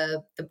when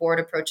the board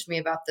approached me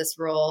about this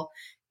role.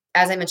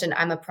 As I mentioned,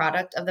 I'm a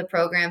product of the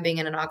program, being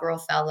an inaugural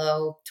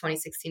fellow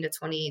 2016 to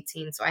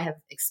 2018. So I have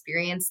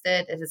experienced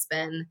it. It has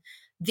been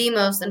the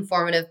most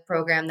informative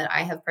program that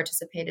I have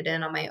participated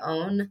in on my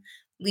own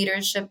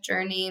leadership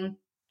journey.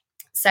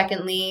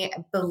 Secondly,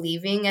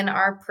 believing in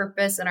our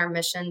purpose and our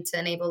mission to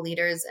enable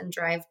leaders and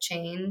drive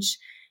change.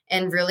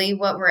 And really,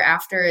 what we're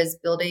after is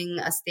building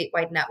a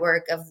statewide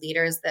network of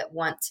leaders that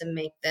want to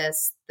make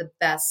this the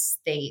best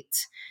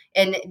state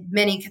in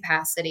many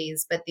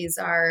capacities. But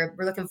we're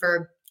looking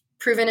for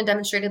proven and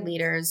demonstrated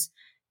leaders,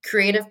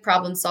 creative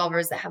problem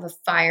solvers that have a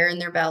fire in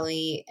their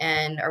belly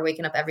and are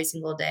waking up every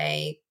single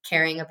day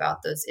caring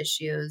about those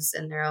issues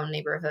in their own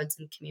neighborhoods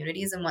and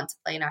communities and want to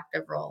play an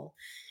active role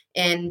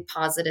in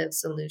positive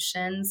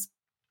solutions.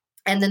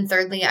 And then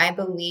thirdly, I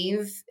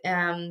believe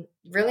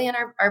really in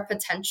our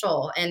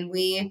potential. And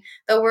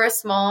though we're a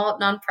small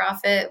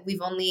nonprofit,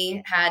 we've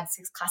only had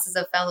 6 classes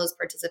of fellows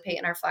participate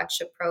in our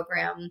flagship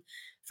program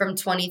from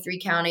 23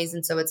 counties.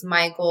 And so it's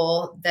my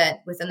goal that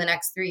within the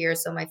next 3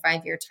 years, so my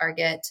 5-year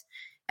target,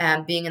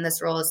 being in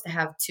this role is to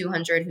have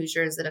 200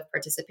 Hoosiers that have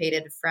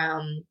participated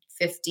from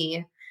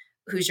 50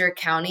 Hoosier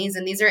counties.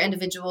 And these are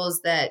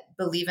individuals that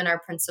believe in our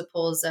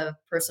principles of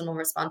personal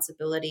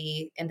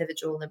responsibility,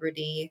 individual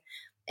liberty,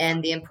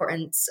 and the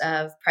importance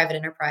of private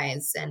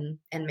enterprise and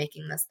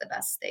making this the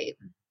best state.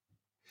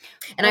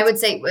 And I Well, would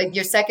say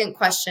your second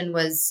question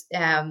was,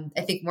 I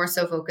think, more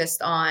so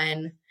focused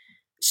on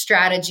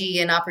strategy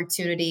and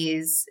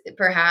opportunities,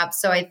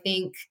 perhaps. So I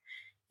think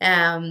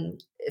um,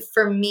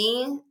 for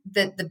me,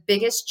 the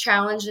biggest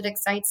challenge that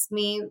excites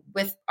me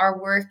with our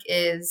work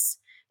is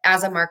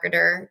as a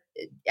marketer,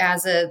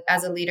 as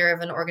a leader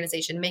of an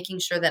organization, making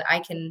sure that I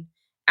can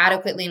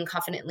adequately and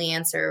confidently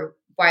answer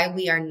why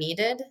we are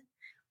needed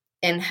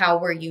and how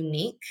we're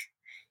unique.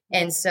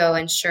 And so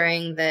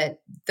ensuring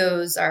that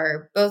those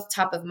are both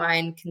top of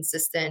mind,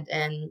 consistent,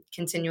 and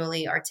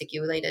continually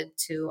articulated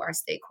to our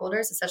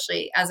stakeholders,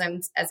 especially as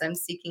I'm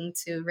seeking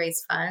to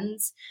raise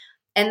funds.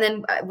 And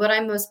then what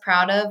I'm most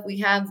proud of,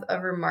 we have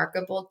a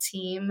remarkable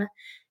team.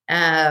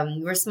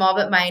 We're a small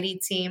but mighty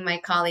team. My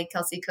colleague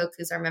Kelsey Cook,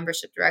 who's our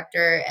membership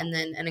director, and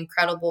then an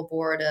incredible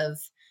board of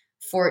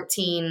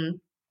 14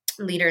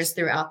 leaders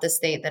throughout the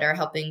state that are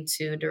helping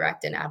to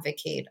direct and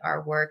advocate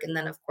our work. And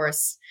then, of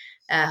course,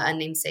 a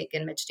namesake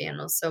in Mitch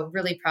Daniels. So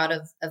really proud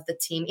of the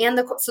team and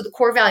the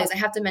core values. I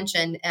have to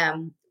mention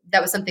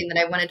that was something that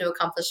I wanted to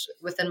accomplish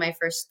within my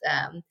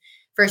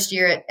first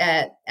year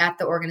at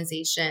the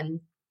organization.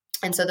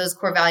 And so those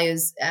core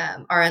values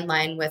are in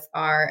line with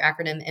our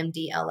acronym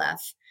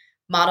MDLF: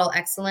 model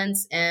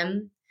excellence,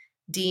 M;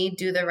 D,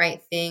 do the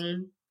right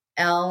thing;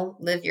 L,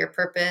 live your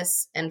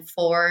purpose; and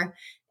 4,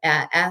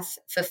 F,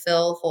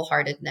 fulfill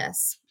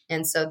wholeheartedness.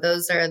 And so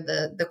those are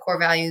the core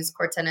values,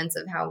 core tenets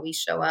of how we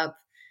show up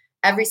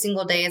every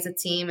single day as a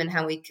team and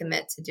how we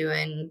commit to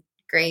doing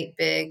great,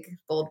 big,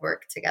 bold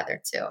work together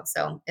too.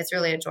 So it's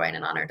really a joy and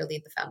an honor to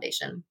lead the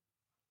foundation.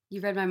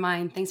 you read my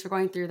mind. Thanks for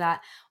going through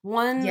that.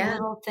 One Yeah.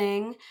 little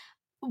thing.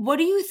 What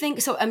do you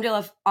think? So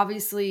MDLF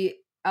obviously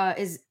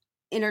is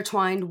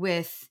intertwined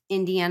with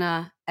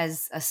Indiana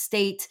as a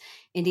state,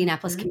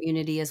 Indianapolis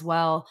community as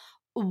well.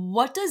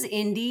 What does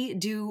Indy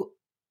do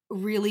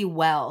really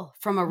well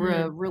from a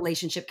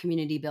relationship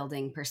community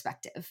building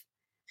perspective?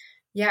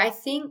 Yeah, I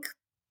think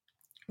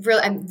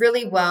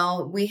really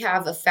well. We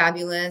have a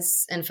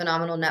fabulous and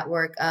phenomenal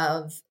network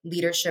of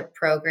leadership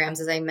programs,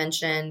 as I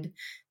mentioned,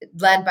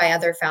 led by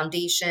other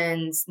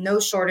foundations, no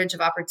shortage of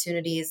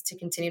opportunities to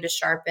continue to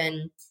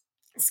sharpen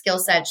skill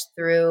sets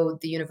through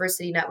the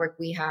university network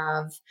we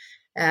have,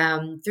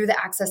 through the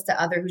access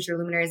to other Hoosier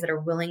luminaries that are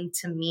willing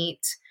to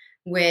meet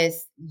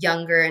with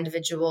younger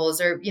individuals,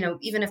 or,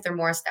 even if they're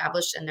more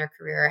established in their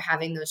career,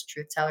 having those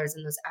truth tellers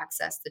and those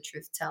access to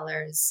truth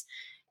tellers.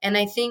 And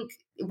I think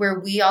where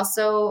we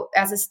also,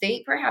 as a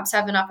state, perhaps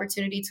have an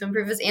opportunity to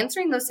improve is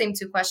answering those same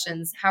two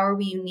questions. How are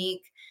we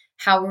unique?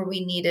 How are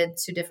we needed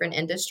to different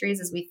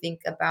industries as we think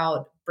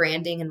about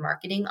branding and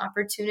marketing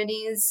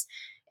opportunities?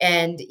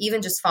 And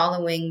even just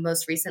following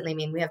most recently,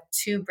 we have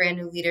 2 brand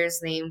new leaders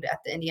named at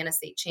the Indiana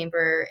State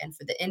Chamber and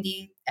for the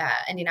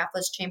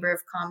Indianapolis Chamber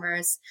of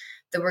Commerce.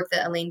 The work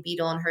that Elaine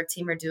Beadle and her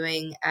team are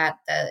doing at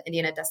the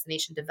Indiana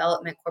Destination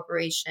Development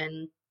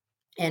Corporation,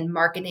 and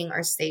marketing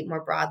our state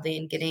more broadly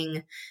and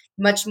getting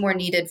much more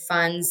needed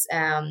funds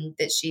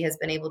that she has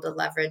been able to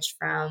leverage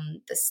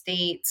from the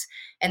state.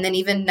 And then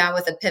even now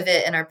with a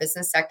pivot in our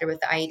business sector with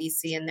the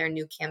IEDC and their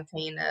new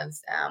campaign of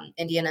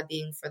Indiana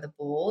being for the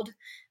bold,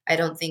 I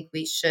don't think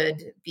we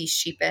should be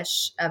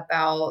sheepish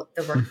about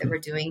the work that we're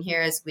doing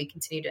here as we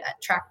continue to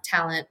attract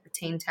talent,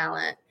 retain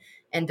talent,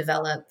 and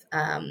develop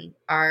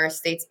our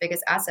state's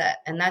biggest asset.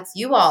 And that's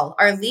you all,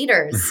 our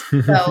leaders.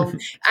 So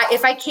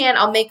if I can,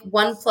 I'll make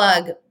one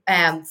plug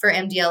for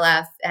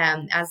MDLF.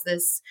 As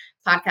this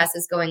podcast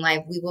is going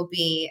live, we will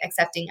be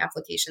accepting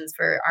applications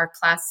for our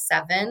Class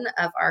 7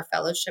 of our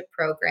fellowship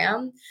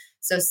program.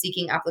 So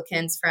seeking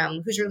applicants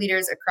from Hoosier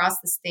leaders across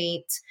the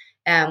state.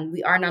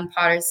 We are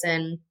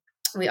nonpartisan.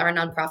 We are a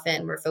nonprofit,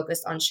 and we're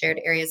focused on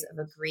shared areas of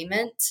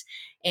agreement.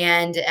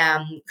 And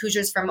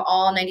Hoosiers from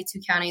all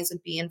 92 counties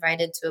would be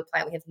invited to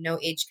apply. We have no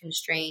age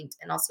constraint,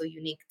 and also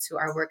unique to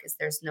our work is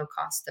there's no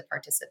cost to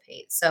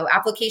participate. So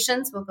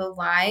applications will go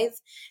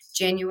live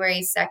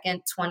January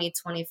 2nd,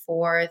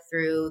 2024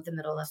 through the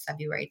middle of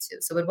February too.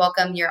 So we'd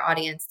welcome your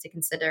audience to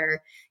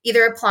consider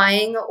either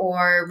applying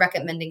or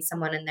recommending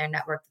someone in their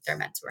network that they're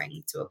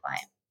mentoring to apply.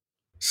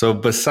 So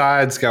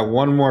got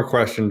one more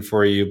question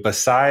for you.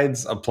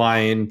 Besides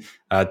applying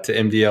to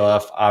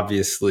MDLF,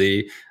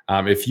 obviously,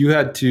 if you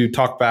had to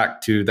talk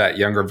back to that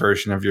younger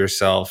version of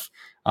yourself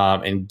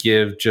and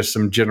give just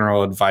some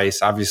general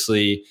advice,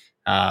 obviously,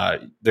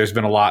 there's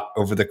been a lot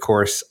over the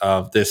course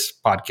of this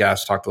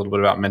podcast, talked a little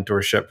bit about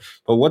mentorship,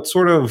 but what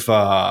sort of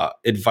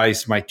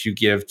advice might you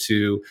give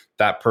to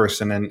that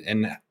person,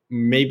 and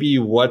maybe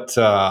what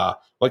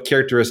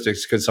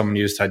characteristics could someone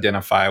use to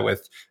identify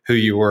with who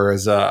you were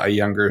as a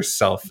younger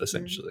self,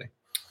 essentially?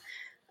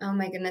 Oh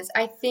my goodness.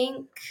 I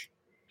think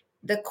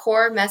the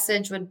core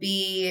message would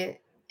be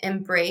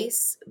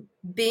embrace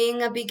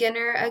being a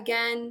beginner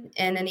again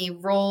in any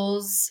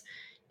roles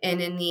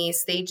and in the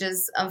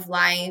stages of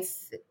life.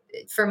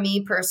 For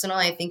me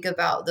personally, I think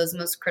about those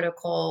most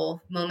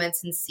critical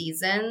moments and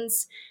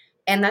seasons.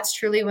 And that's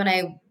truly when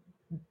I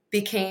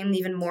became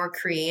even more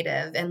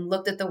creative and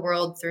looked at the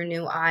world through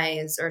new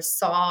eyes, or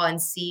saw and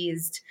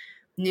seized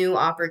new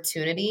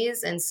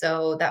opportunities. And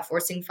so that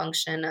forcing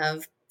function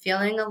of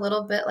feeling a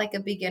little bit like a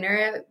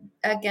beginner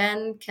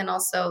again can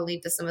also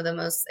lead to some of the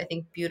most, I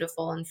think,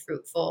 beautiful and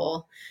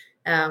fruitful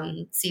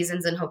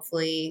seasons and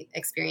hopefully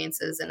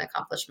experiences and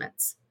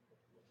accomplishments.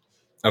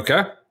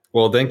 Okay.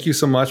 Well, thank you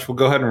so much. We'll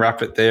go ahead and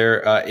wrap it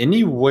there.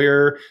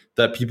 Anywhere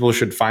that people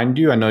should find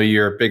you? I know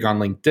you're big on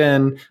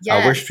LinkedIn.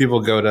 Yes. Where should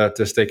people go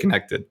to stay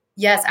connected?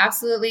 Yes,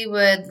 absolutely.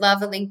 Would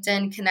love a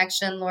LinkedIn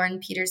connection, Lauren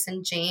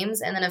Peterson James.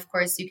 And then, of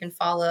course, you can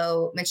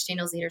follow Mitch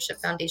Daniels Leadership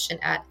Foundation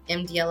at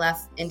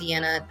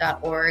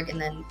mdlfindiana.org,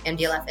 and then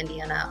MDLF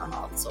Indiana on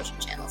all of the social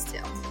channels too.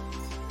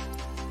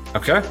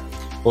 Okay.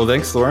 Well,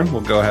 thanks, Lauren.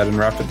 We'll go ahead and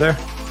wrap it there.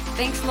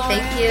 Thanks, Lauren.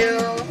 Thank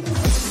you.